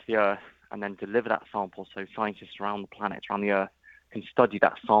fly back to the Earth and then deliver that sample so scientists around the planet, around the Earth, can study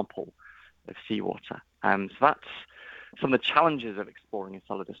that sample of seawater. So that's some of the challenges of exploring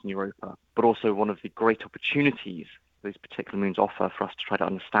Enceladus and Europa, but also one of the great opportunities those particular moons offer for us to try to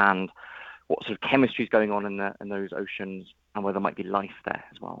understand what sort of chemistry is going on in those oceans and whether there might be life there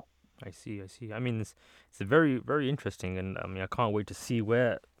as well. I see. I mean, it's very, very interesting, and I mean, I can't wait to see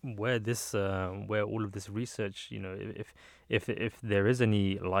where all of this research, if there is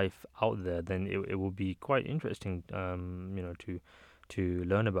any life out there, then it will be quite interesting, to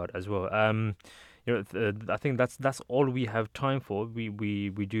learn about as well. I think that's all we have time for. We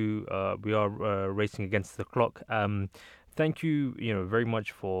are racing against the clock. Thank you, very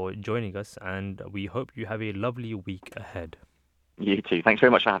much for joining us, and we hope you have a lovely week ahead. You too. Thanks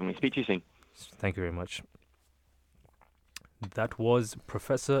very much for having me. Speak to you soon. Thank you very much. That was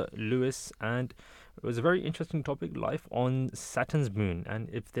Professor Lewis, and it was a very interesting topic, life on Saturn's moon, and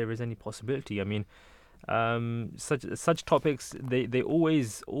if there is any possibility. I mean, such topics they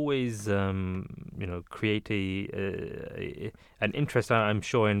always create an interest, I'm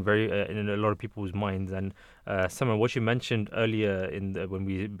sure, in a lot of people's minds. And Sammar, what you mentioned earlier when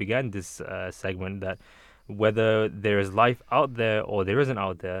we began this segment, that whether there is life out there or there isn't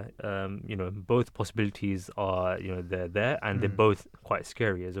out there, both possibilities are, they're there, and they're both quite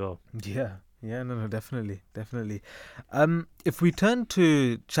scary as well. No, definitely. If we turn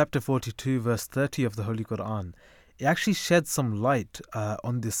to chapter 42, verse 30 of the Holy Quran, it actually sheds some light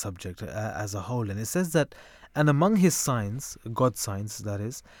on this subject as a whole. And it says that, and among his signs, God's signs that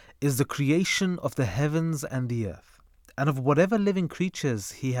is the creation of the heavens and the earth, and of whatever living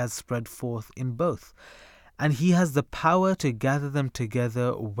creatures he has spread forth in both. And he has the power to gather them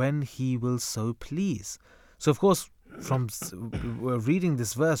together when he will so please. So, of course, from reading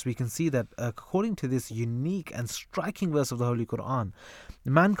this verse, we can see that according to this unique and striking verse of the Holy Quran,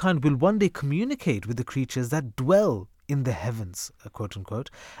 mankind will one day communicate with the creatures that dwell in the heavens, quote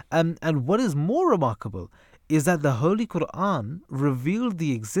unquote. And what is more remarkable is that the Holy Quran revealed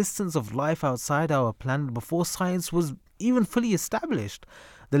the existence of life outside our planet before science was even fully established.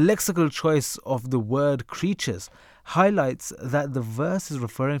 The lexical choice of the word creatures highlights that the verse is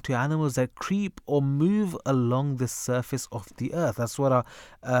referring to animals that creep or move along the surface of the earth. That's what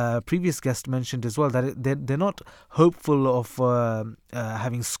our previous guest mentioned as well, that they're not hopeful of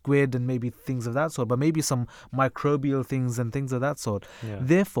having squid and maybe things of that sort, but maybe some microbial things and things of that sort. Yeah.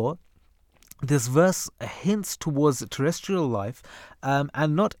 Therefore, this verse hints towards terrestrial life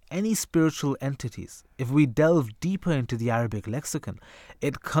and not any spiritual entities. If we delve deeper into the Arabic lexicon,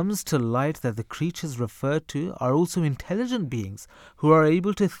 it comes to light that the creatures referred to are also intelligent beings who are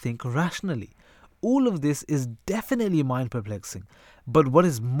able to think rationally. All of this is definitely mind-perplexing. But what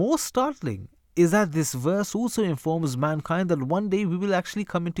is more startling is that this verse also informs mankind that one day we will actually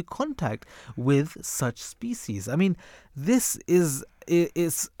come into contact with such species. I mean, this is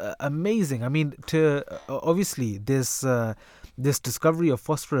amazing. I mean, to obviously this discovery of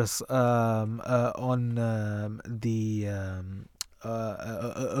phosphorus on the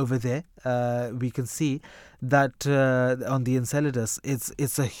over there, we can see that on the Enceladus,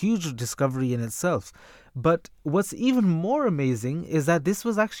 it's a huge discovery in itself. But what's even more amazing is that this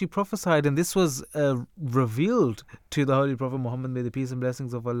was actually prophesied and this was revealed to the Holy Prophet Muhammad, may the peace and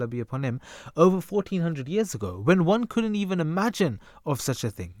blessings of Allah be upon him, over 1400 years ago, when one couldn't even imagine of such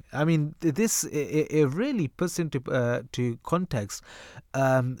a thing. I mean, this it really puts into to context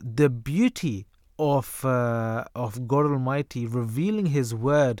the beauty of God Almighty revealing His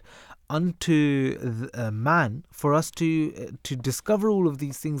word unto man for us to discover all of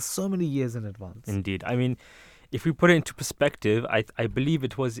these things so many years in advance. Indeed. I mean, if we put it into perspective, I believe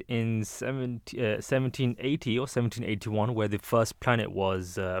it was in 1780 or 1781 where the first planet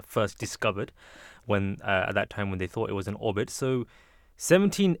was first discovered, when at that time when they thought it was in orbit. So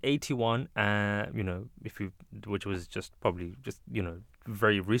 1781, which was just probably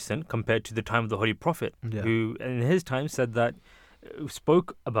very recent compared to the time of the Holy Prophet, who in his time said that,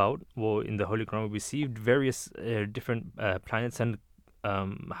 spoke about, well, in the Holy Quran we received various different planets and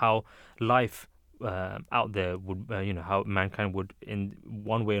how life out there would, how mankind would, in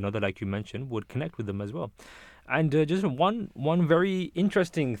one way or another, like you mentioned, would connect with them as well. And just one very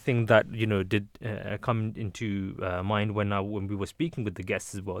interesting thing that did come into mind when we were speaking with the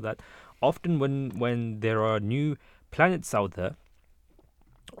guests as well, that often when there are new planets out there,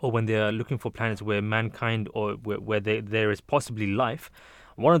 or when they are looking for planets where mankind or where there is possibly life,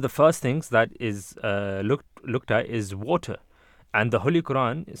 one of the first things that is looked at is water. And the Holy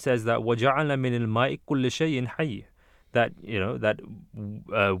Quran says that وَجَعَلَ مِنَ الْمَاءِ كُلِّ شَيْءٍ حَيٍّ, that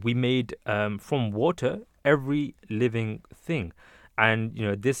we made from water every living thing. And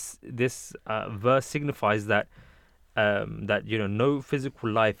this verse signifies that no physical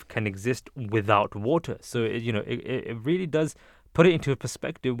life can exist without water. So it really does put it into a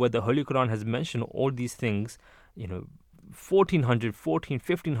perspective where the Holy Quran has mentioned all these things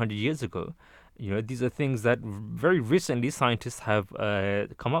 1500 years ago. These are things that very recently scientists have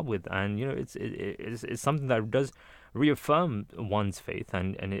come up with, and it's something that does reaffirm one's faith,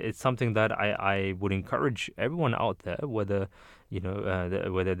 and it's something that I would encourage everyone out there, whether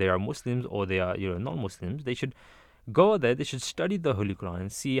whether they are Muslims or they are non-Muslims, they should go there, they should study the Holy Quran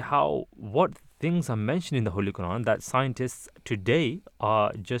and see what things are mentioned in the Holy Quran that scientists today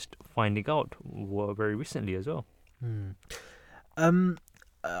are just finding out very recently as well.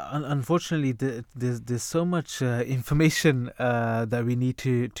 Unfortunately, there's so much information that we need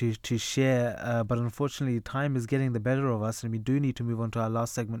to share, but unfortunately time is getting the better of us, and we do need to move on to our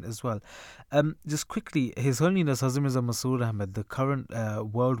last segment as well. Just quickly, His Holiness Hazrat Mirza Masood Ahmad, the current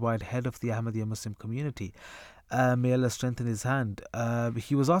worldwide head of the Ahmadiyya Muslim community, may Allah strengthen his hand.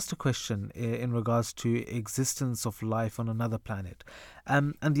 He was asked a question in regards to existence of life on another planet.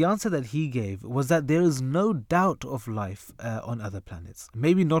 And the answer that he gave was that there is no doubt of life on other planets.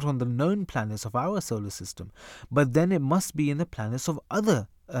 Maybe not on the known planets of our solar system, but then it must be in the planets of other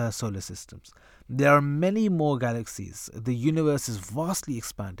solar systems. There are many more galaxies. The universe is vastly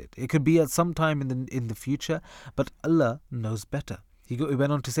expanded. It could be at some time in the future, but Allah knows better. He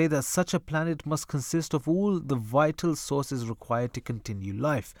went on to say that such a planet must consist of all the vital sources required to continue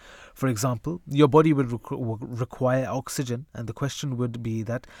life. For example, your body would require oxygen, and the question would be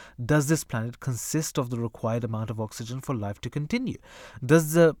that, does this planet consist of the required amount of oxygen for life to continue?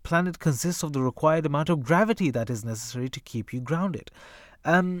 Does the planet consist of the required amount of gravity that is necessary to keep you grounded?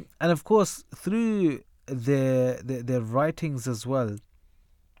 And of course, through their writings as well,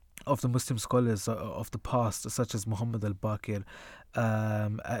 of the Muslim scholars of the past, such as Muhammad al-Baqir,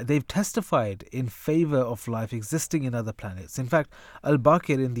 they've testified in favor of life existing in other planets. In fact,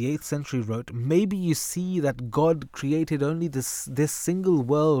 al-Baqir in the 8th century wrote, maybe you see that God created only this single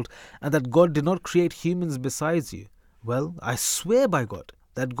world, and that God did not create humans besides you. Well, I swear by God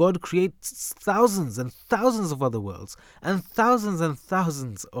that God creates thousands and thousands of other worlds, and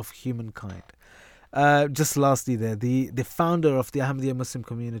thousands of humankind. Just lastly there, the founder of the Ahmadiyya Muslim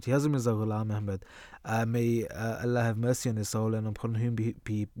community, Hazrat Mirza Ghulam Ahmad, may Allah have mercy on his soul and upon whom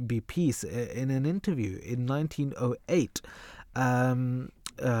be peace, in an interview in 1908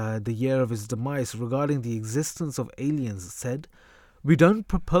 the year of his demise, regarding the existence of aliens, said, "We don't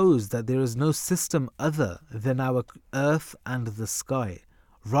propose that there is no system other than our earth and the sky.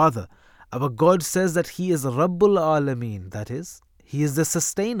 Rather, our God says that He is Rabbul Alameen, that is, He is the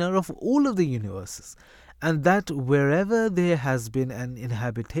sustainer of all of the universes, and that wherever there has been an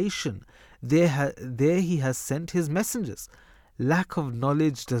inhabitation, there He has sent His messengers. Lack of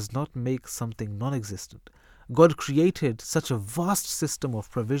knowledge does not make something non-existent. God created such a vast system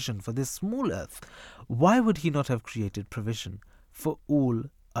of provision for this small earth. Why would He not have created provision for all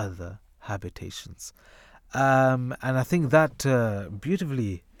other habitations?" And I think that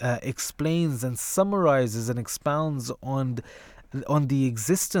beautifully explains and summarizes and expounds on the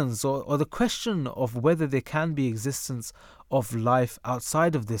existence or the question of whether there can be existence of life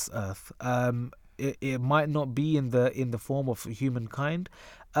outside of this earth. It might not be in the form of humankind,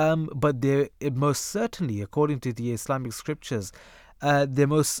 but it most certainly, according to the Islamic scriptures,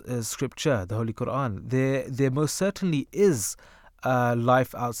 the Holy Quran, there most certainly is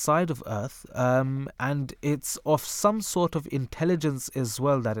life outside of Earth, and it's of some sort of intelligence as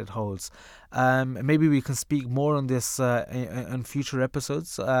well that it holds. Maybe we can speak more on this in future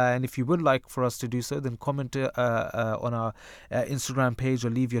episodes, and if you would like for us to do so, then comment on our Instagram page or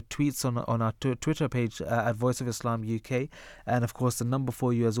leave your tweets on our Twitter page at Voice of Islam UK. And of course, the number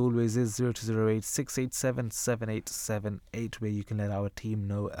for you as always is 0208 687 7878, where you can let our team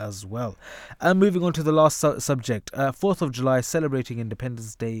know as well. Moving on to the last subject, 4th of July, celebrating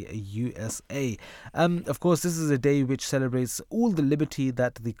Independence Day, USA. Of course, this is a day which celebrates all the liberty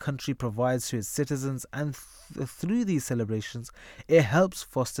that the country provides to its citizens, and through these celebrations it helps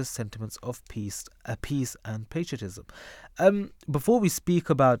foster sentiments of peace and patriotism. Before we speak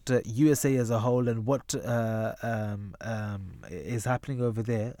about USA as a whole and what is happening over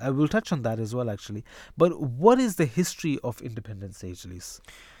there, we'll touch on that as well actually. But what is the history of Independence Day, Jalees?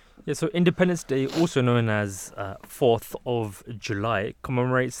 Yeah, so Independence Day, also known as 4th of July,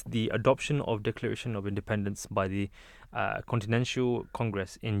 commemorates the adoption of Declaration of Independence by the Continental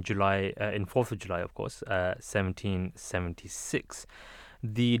Congress in 4th of July, of course, 1776.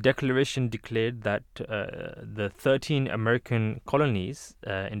 The declaration declared that the 13 American colonies'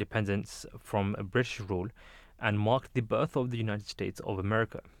 independence from British rule, and marked the birth of the United States of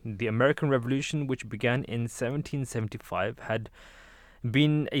America. The American Revolution, which began in 1775, had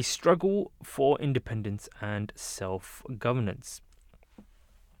been a struggle for independence and self-governance.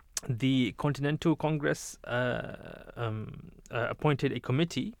 The Continental Congress appointed a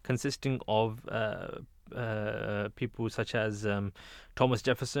committee consisting of people such as Thomas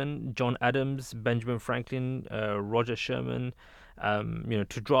Jefferson, John Adams, Benjamin Franklin, Roger Sherman,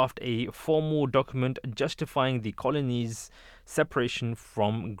 to draft a formal document justifying the colonies' separation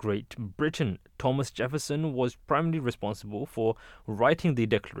from Great Britain. Thomas Jefferson was primarily responsible for writing the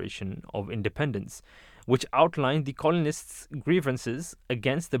Declaration of Independence, which outlined the colonists' grievances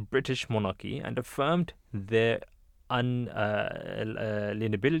against the British monarchy and affirmed their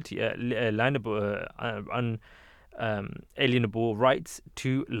unalienable rights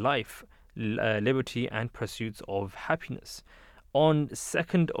to life, liberty, and pursuits of happiness. On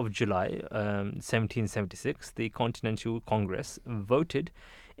 2nd of July, 1776, the Continental Congress voted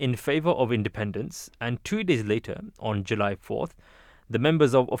in favor of independence, and 2 days later, on July 4th, the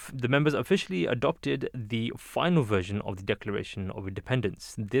members officially adopted the final version of the Declaration of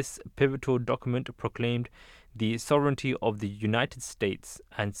Independence. This pivotal document proclaimed the sovereignty of the United States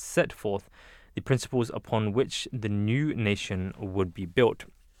and set forth the principles upon which the new nation would be built.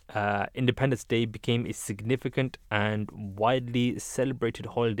 Independence Day became a significant and widely celebrated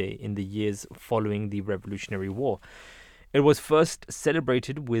holiday in the years following the Revolutionary War. It was first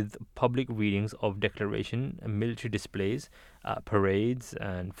celebrated with public readings of declaration, military displays, parades,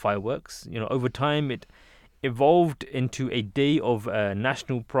 and fireworks. Over time, it evolved into a day of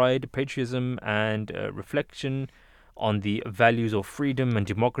national pride, patriotism, and reflection on the values of freedom and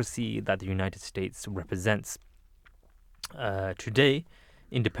democracy that the United States represents. Today,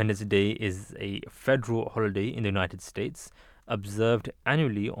 Independence Day is a federal holiday in the United States, observed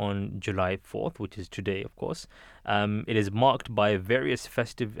annually on July 4th, which is today, of course. It is marked by various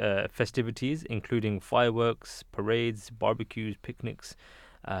festivities, including fireworks, parades, barbecues, picnics,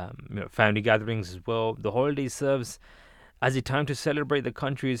 family gatherings as well. The holiday serves as a time to celebrate the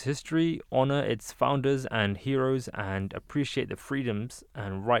country's history, honor its founders and heroes, and appreciate the freedoms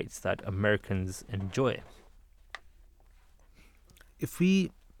and rights that Americans enjoy. If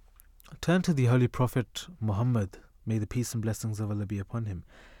we turn to the Holy Prophet Muhammad, may the peace and blessings of Allah be upon him,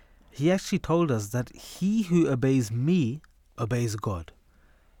 he actually told us that he who obeys me obeys God.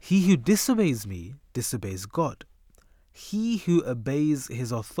 He who disobeys me disobeys God. He who obeys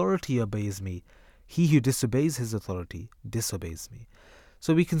his authority obeys me. He who disobeys his authority disobeys me.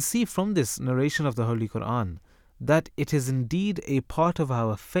 So we can see from this narration of the Holy Quran that it is indeed a part of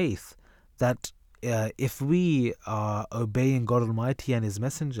our faith that if we are obeying God Almighty and His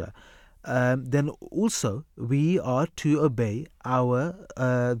Messenger, then also we are to obey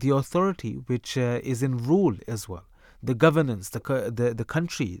the authority which is in rule as well, the governance, the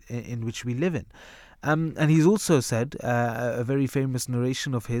country in which we live in. And he's also said, a very famous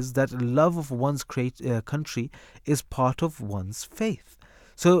narration of his, that love of one's country is part of one's faith.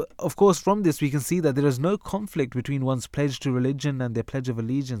 So, of course, from this we can see that there is no conflict between one's pledge to religion and their pledge of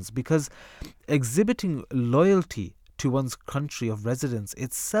allegiance, because exhibiting loyalty to one's country of residence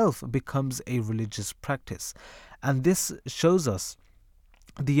itself becomes a religious practice. And this shows us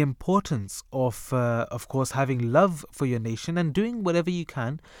the importance of course, having love for your nation and doing whatever you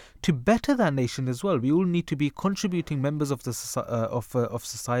can to better that nation as well. We all need to be contributing members of the of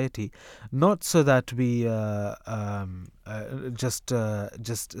society, not so that we just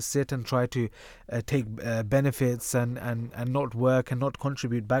sit and try to take benefits and not work and not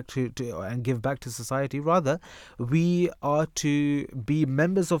contribute back to and give back to society. Rather, we are to be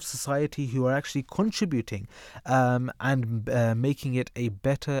members of society who are actually contributing and making it a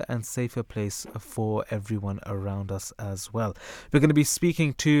better and safer place for everyone around us as well. We're going to be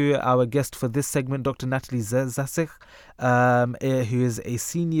speaking to our guest for this segment, Dr. Natalie Zasik, who is a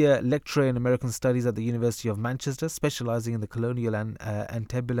senior lecturer in American Studies at the University of Manchester, specializing in the colonial and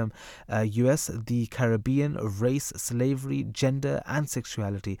antebellum US, the Caribbean, race, slavery, gender and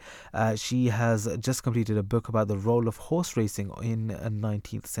sexuality. She has just completed a book about the role of horse racing in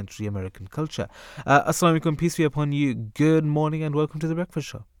 19th century American culture. Assalamu alaikum, peace be upon you. Good morning and welcome to The Breakfast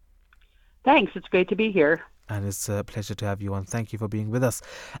Show. Thanks, it's great to be here. And it's a pleasure to have you on. Thank you for being with us.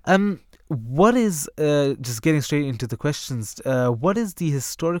 What is, just getting straight into the questions, what is the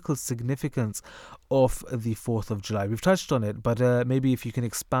historical significance of the 4th of July? We've touched on it, but maybe if you can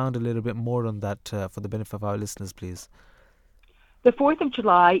expound a little bit more on that for the benefit of our listeners, please. The 4th of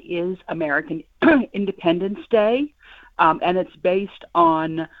July is American Independence Day, and it's based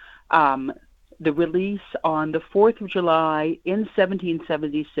on the release on the 4th of July in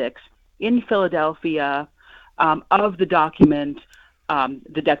 1776 in Philadelphia of the document,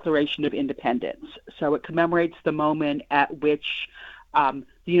 the Declaration of Independence. So it commemorates the moment at which the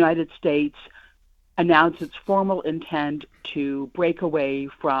United States announced its formal intent to break away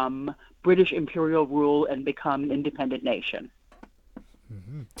from British imperial rule and become an independent nation.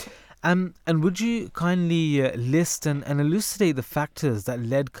 Mm-hmm. And would you kindly list and elucidate the factors that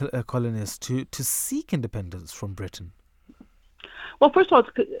led colonists to seek independence from Britain? Well, first of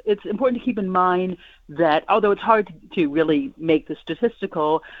all, it's important to keep in mind that although it's hard to really make the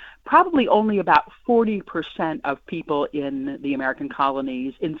statistical, probably only about 40% of people in the American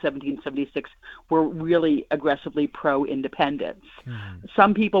colonies in 1776 were really aggressively pro-independence.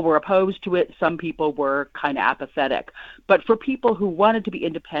 Some people were opposed to it, some people were kind of apathetic. But for people who wanted to be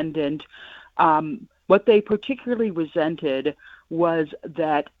independent, what they particularly resented was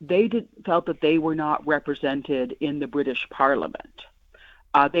that they felt that they were not represented in the British Parliament.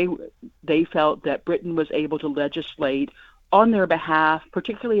 They felt that Britain was able to legislate on their behalf,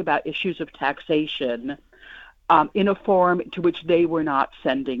 particularly about issues of taxation, in a form to which they were not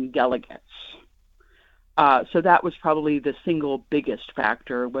sending delegates. So that was probably the single biggest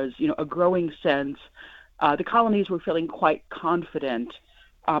factor, was a growing sense. The colonies were feeling quite confident,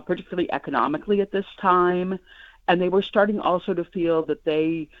 particularly economically at this time, and they were starting also to feel that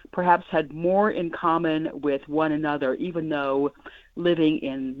they perhaps had more in common with one another, even though living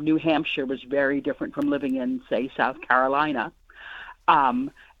in New Hampshire was very different from living in, say, South Carolina,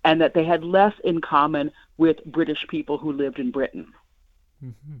 and that they had less in common with British people who lived in Britain.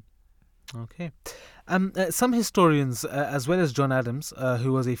 Mm-hmm. Okay. Some historians, as well as John Adams,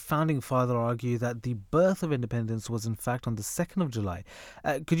 who was a founding father, argue that the birth of independence was in fact on the 2nd of July.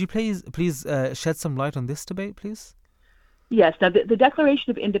 Could you please shed some light on this debate, please? Yes. Now, the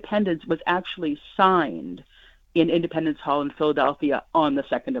Declaration of Independence was actually signed in Independence Hall in Philadelphia on the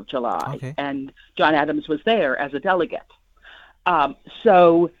 2nd of July. Okay. And John Adams was there as a delegate.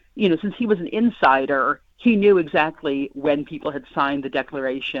 So, since he was an insider, he knew exactly when people had signed the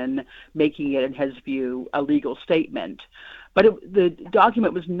Declaration, making it, in his view, a legal statement. But the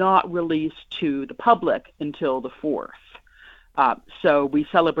document was not released to the public until the 4th. So we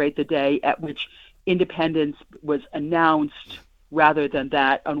celebrate the day at which independence was announced rather than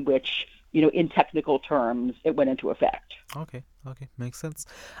that on which, in technical terms, it went into effect. Okay. Okay, makes sense.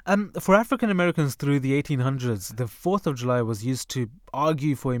 For African Americans through the 1800s, the 4th of July was used to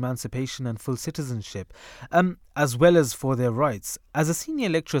argue for emancipation and full citizenship, as well as for their rights. As a senior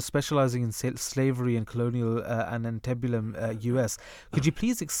lecturer specializing in slavery and colonial and antebellum U.S., could you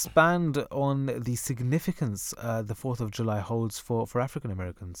please expand on the significance the 4th of July holds for African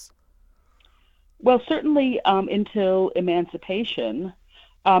Americans? Well, certainly until emancipation,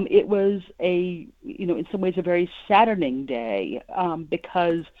 it was in some ways a very Saturning day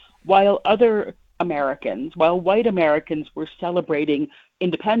because while white Americans were celebrating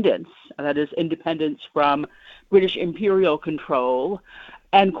independence, that is independence from British imperial control,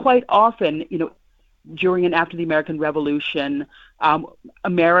 and quite often, during and after the American Revolution,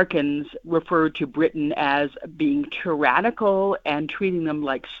 Americans referred to Britain as being tyrannical and treating them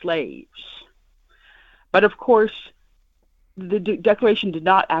like slaves. But of course, the Declaration did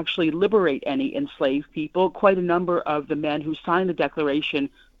not actually liberate any enslaved people. Quite a number of the men who signed the Declaration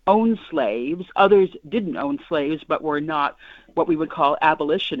owned slaves. Others didn't own slaves, but were not what we would call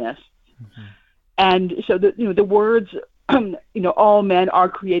abolitionists. Mm-hmm. And so the words, all men are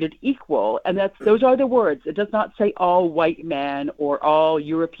created equal, and those are the words. It does not say all white men or all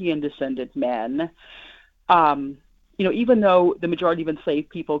European descended men. Even though the majority of enslaved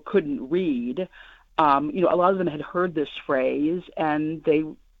people couldn't read, a lot of them had heard this phrase, and they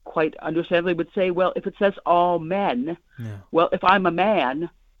quite understandably would say, well, if it says all men, well, if I'm a man,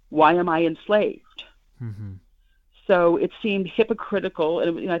 why am I enslaved? Mm-hmm. So it seemed hypocritical,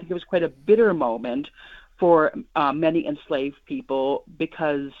 and I think it was quite a bitter moment for many enslaved people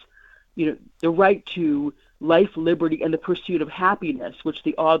because, the right to life, liberty, and the pursuit of happiness, which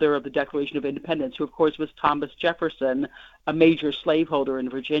the author of the Declaration of Independence, who of course was Thomas Jefferson, a major slaveholder in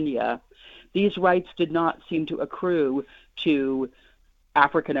Virginia, these rights did not seem to accrue to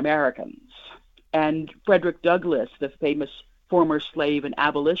African Americans. And Frederick Douglass, the famous former slave and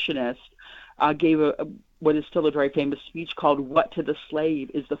abolitionist, gave what is still a very famous speech called "What to the Slave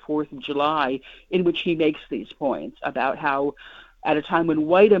is the 4th of July," in which he makes these points about how at a time when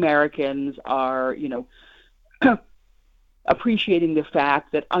white Americans are, appreciating the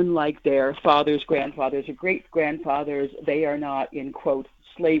fact that unlike their fathers, grandfathers, or great-grandfathers, they are not in, quote,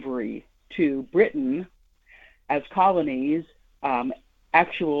 slavery to Britain as colonies,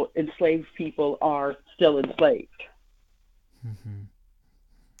 actual enslaved people are still enslaved. Mm-hmm.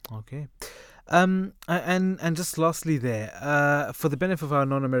 Okay. And just lastly there, for the benefit of our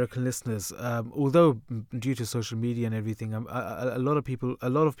non-American listeners, although due to social media and everything, a lot of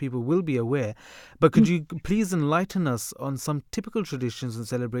people will be aware, but could you please enlighten us on some typical traditions and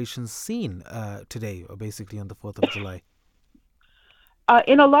celebrations seen today, or basically on the 4th of July?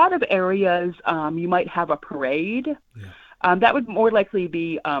 In a lot of areas, you might have a parade. Yeah. That would more likely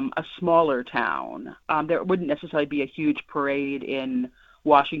be a smaller town. There wouldn't necessarily be a huge parade in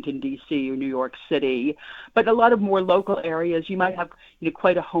Washington, D.C. or New York City, but a lot of more local areas, you might have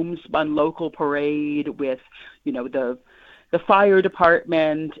quite a homespun local parade with the fire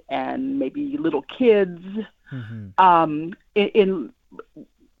department and maybe little kids. Mm-hmm. In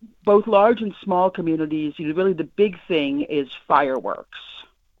both large and small communities, really the big thing is fireworks.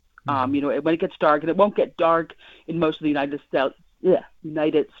 Mm-hmm. When it gets dark, and it won't get dark in most of the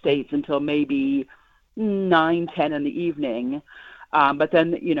United States until maybe 9-10 in the evening. But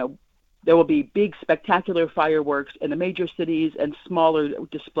then, there will be big, spectacular fireworks in the major cities and smaller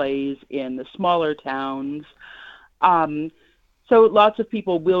displays in the smaller towns. So lots of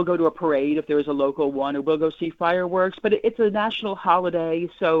people will go to a parade if there is a local one, or will go see fireworks. But it's a national holiday,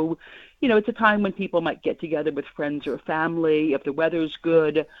 so, it's a time when people might get together with friends or family. If the weather's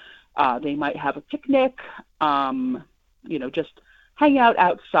good, they might have a picnic, just hang out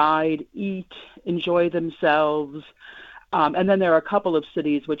outside, eat, enjoy themselves. And then there are a couple of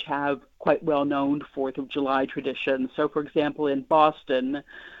cities which have quite well-known 4th of July traditions. So, for example, in Boston,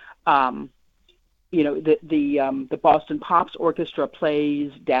 the Boston Pops Orchestra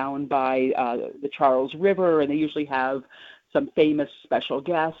plays down by the Charles River, and they usually have some famous special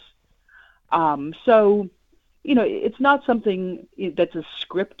guests. So, it's not something that's as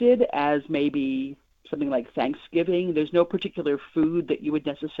scripted as maybe something like Thanksgiving. There's no particular food that you would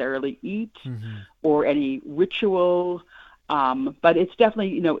necessarily eat, mm-hmm. or any ritual. But it's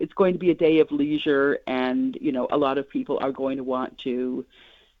definitely, it's going to be a day of leisure, and, a lot of people are going to want to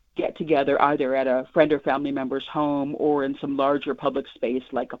get together either at a friend or family member's home or in some larger public space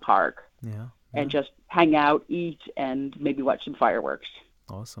like a park. And just hang out, eat, and maybe watch some fireworks.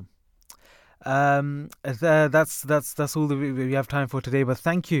 Awesome. That's all that we have time for today. But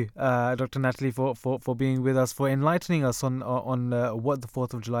thank you, Dr. Natalie, for being with us, for enlightening us on what the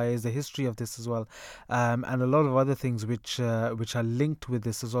 4th of July is, the history of this as well, and a lot of other things which are linked with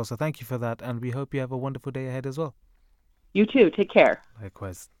this as well. So thank you for that, and we hope you have a wonderful day ahead as well. You too. Take care.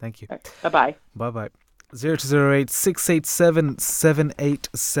 Likewise. Thank you. Bye-bye. Bye-bye. 0208 687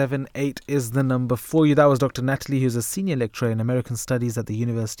 7878 is the number for you. That was Dr. Natalie, who's a senior lecturer in American Studies at the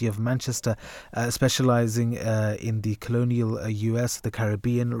University of Manchester, specializing in the colonial US, the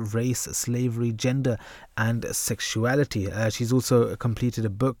Caribbean, race, slavery, gender, and sexuality. She's also completed a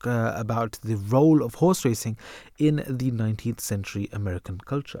book about the role of horse racing in the 19th century American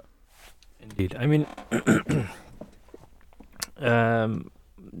culture. Indeed. I mean,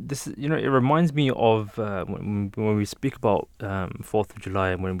 this, it reminds me of when we speak about 4th of July,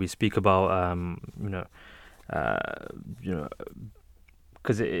 and when we speak about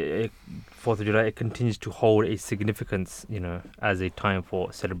because 4th of July, it continues to hold a significance, as a time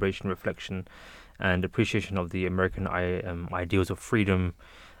for celebration, reflection, and appreciation of the American ideals of freedom,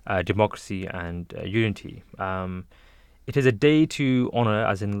 democracy, and unity. It is a day to honor,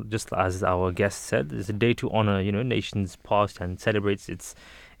 just as our guest said, it's a day to honor, nations past, and celebrates its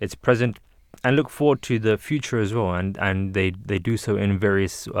present, and look forward to the future as well. And they do so in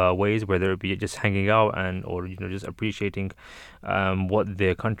various ways, whether it be just hanging out or just appreciating what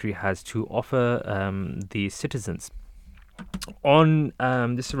their country has to offer the citizens.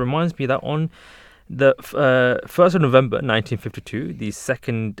 This reminds me that on the 1st of November 1952, the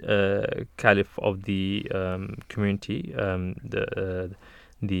second caliph of the community, the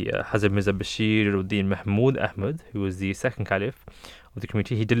Hazrat Mirza Bashir Uddin Mahmud Ahmad, who was the second caliph of the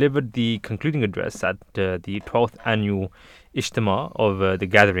community, he delivered the concluding address at the 12th annual Ijtima of the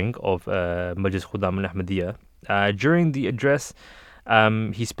gathering of Majlis Khudam al-Ahmadiyya. During the address,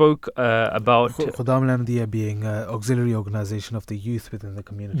 he spoke about Khudam al-Ahmadiyya being auxiliary organization of the youth within the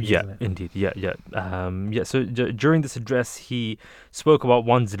community. Yeah, isn't it? indeed. Yeah. So during this address, he spoke about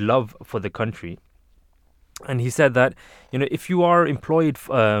one's love for the country, and he said that if you are employed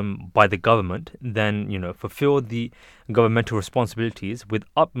by the government, then fulfill the governmental responsibilities with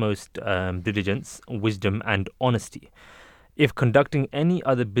utmost diligence, wisdom, and honesty. If conducting any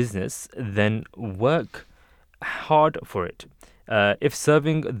other business, then work hard for it. If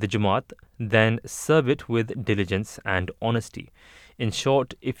serving the Jamaat, then serve it with diligence and honesty. In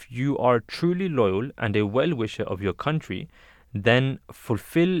short, if you are truly loyal and a well-wisher of your country, then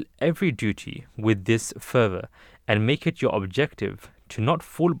fulfill every duty with this fervor, and make it your objective to not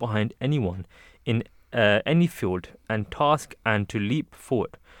fall behind anyone in any field and task, and to leap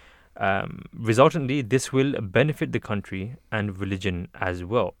forward. Resultantly, this will benefit the country and religion as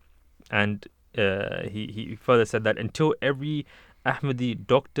well. And he further said that until every Ahmadi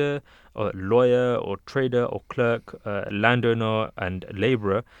doctor or lawyer or trader or clerk, landowner and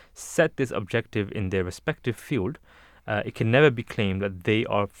labourer set this objective in their respective field, it can never be claimed that they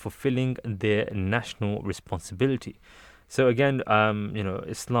are fulfilling their national responsibility. So again,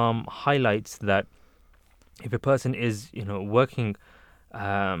 Islam highlights that if a person is, working,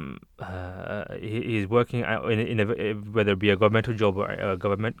 he is working in a, whether it be a governmental job or a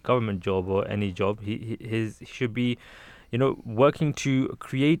government job or any job, he should be, working to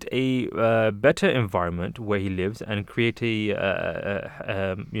create a better environment where he lives, and create be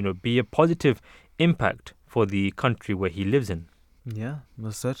a positive impact for the country where he lives in. Yeah,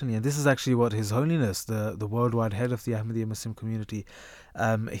 most certainly. And this is actually what His Holiness, the worldwide head of the Ahmadiyya Muslim community,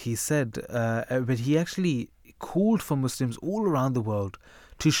 he said, but he actually called for Muslims all around the world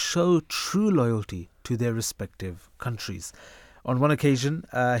to show true loyalty to their respective countries. On one occasion,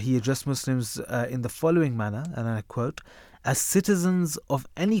 he addressed Muslims in the following manner, and I quote, "As citizens of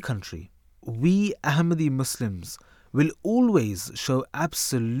any country, we Ahmadi Muslims will always show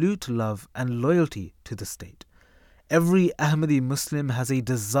absolute love and loyalty to the state. Every Ahmadi Muslim has a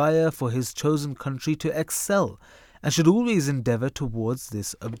desire for his chosen country to excel, and should always endeavour towards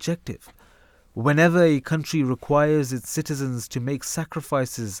this objective. Whenever a country requires its citizens to make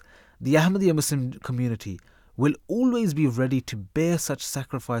sacrifices, the Ahmadiyya Muslim community will always be ready to bear such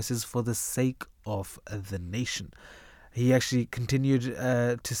sacrifices for the sake of the nation." He actually continued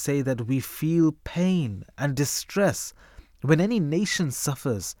to say that we feel pain and distress when any nation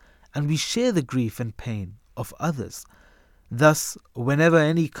suffers, and we share the grief and pain of others. Thus, whenever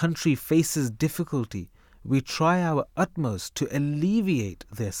any country faces difficulty, we try our utmost to alleviate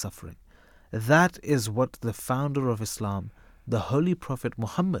their suffering. That is what the founder of Islam, the Holy Prophet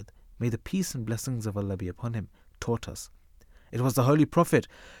Muhammad, may the peace and blessings of Allah be upon him, taught us. It was the Holy Prophet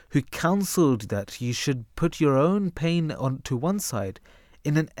who counselled that you should put your own pain to one side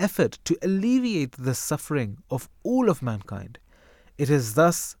in an effort to alleviate the suffering of all of mankind. It is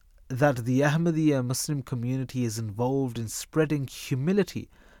thus that the Ahmadiyya Muslim community is involved in spreading humility,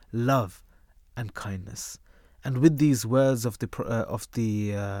 love and kindness. And with these words of the head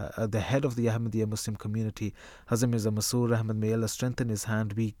of the Ahmadiyya Muslim community, Hazrat Mirza Masood Ahmad, may Allah strengthen his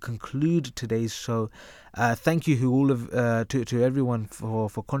hand, we conclude today's show. Thank you to everyone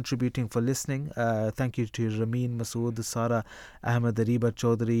for contributing, for listening. Thank you to Rameen, Masood, Sara, Ahmad, Areebah,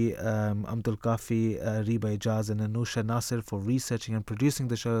 Chowdhry, Amtul, Kafi, Arriba, Ijaz and Anoosha, Nasir for researching and producing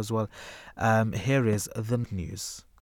the show as well. Here is the news.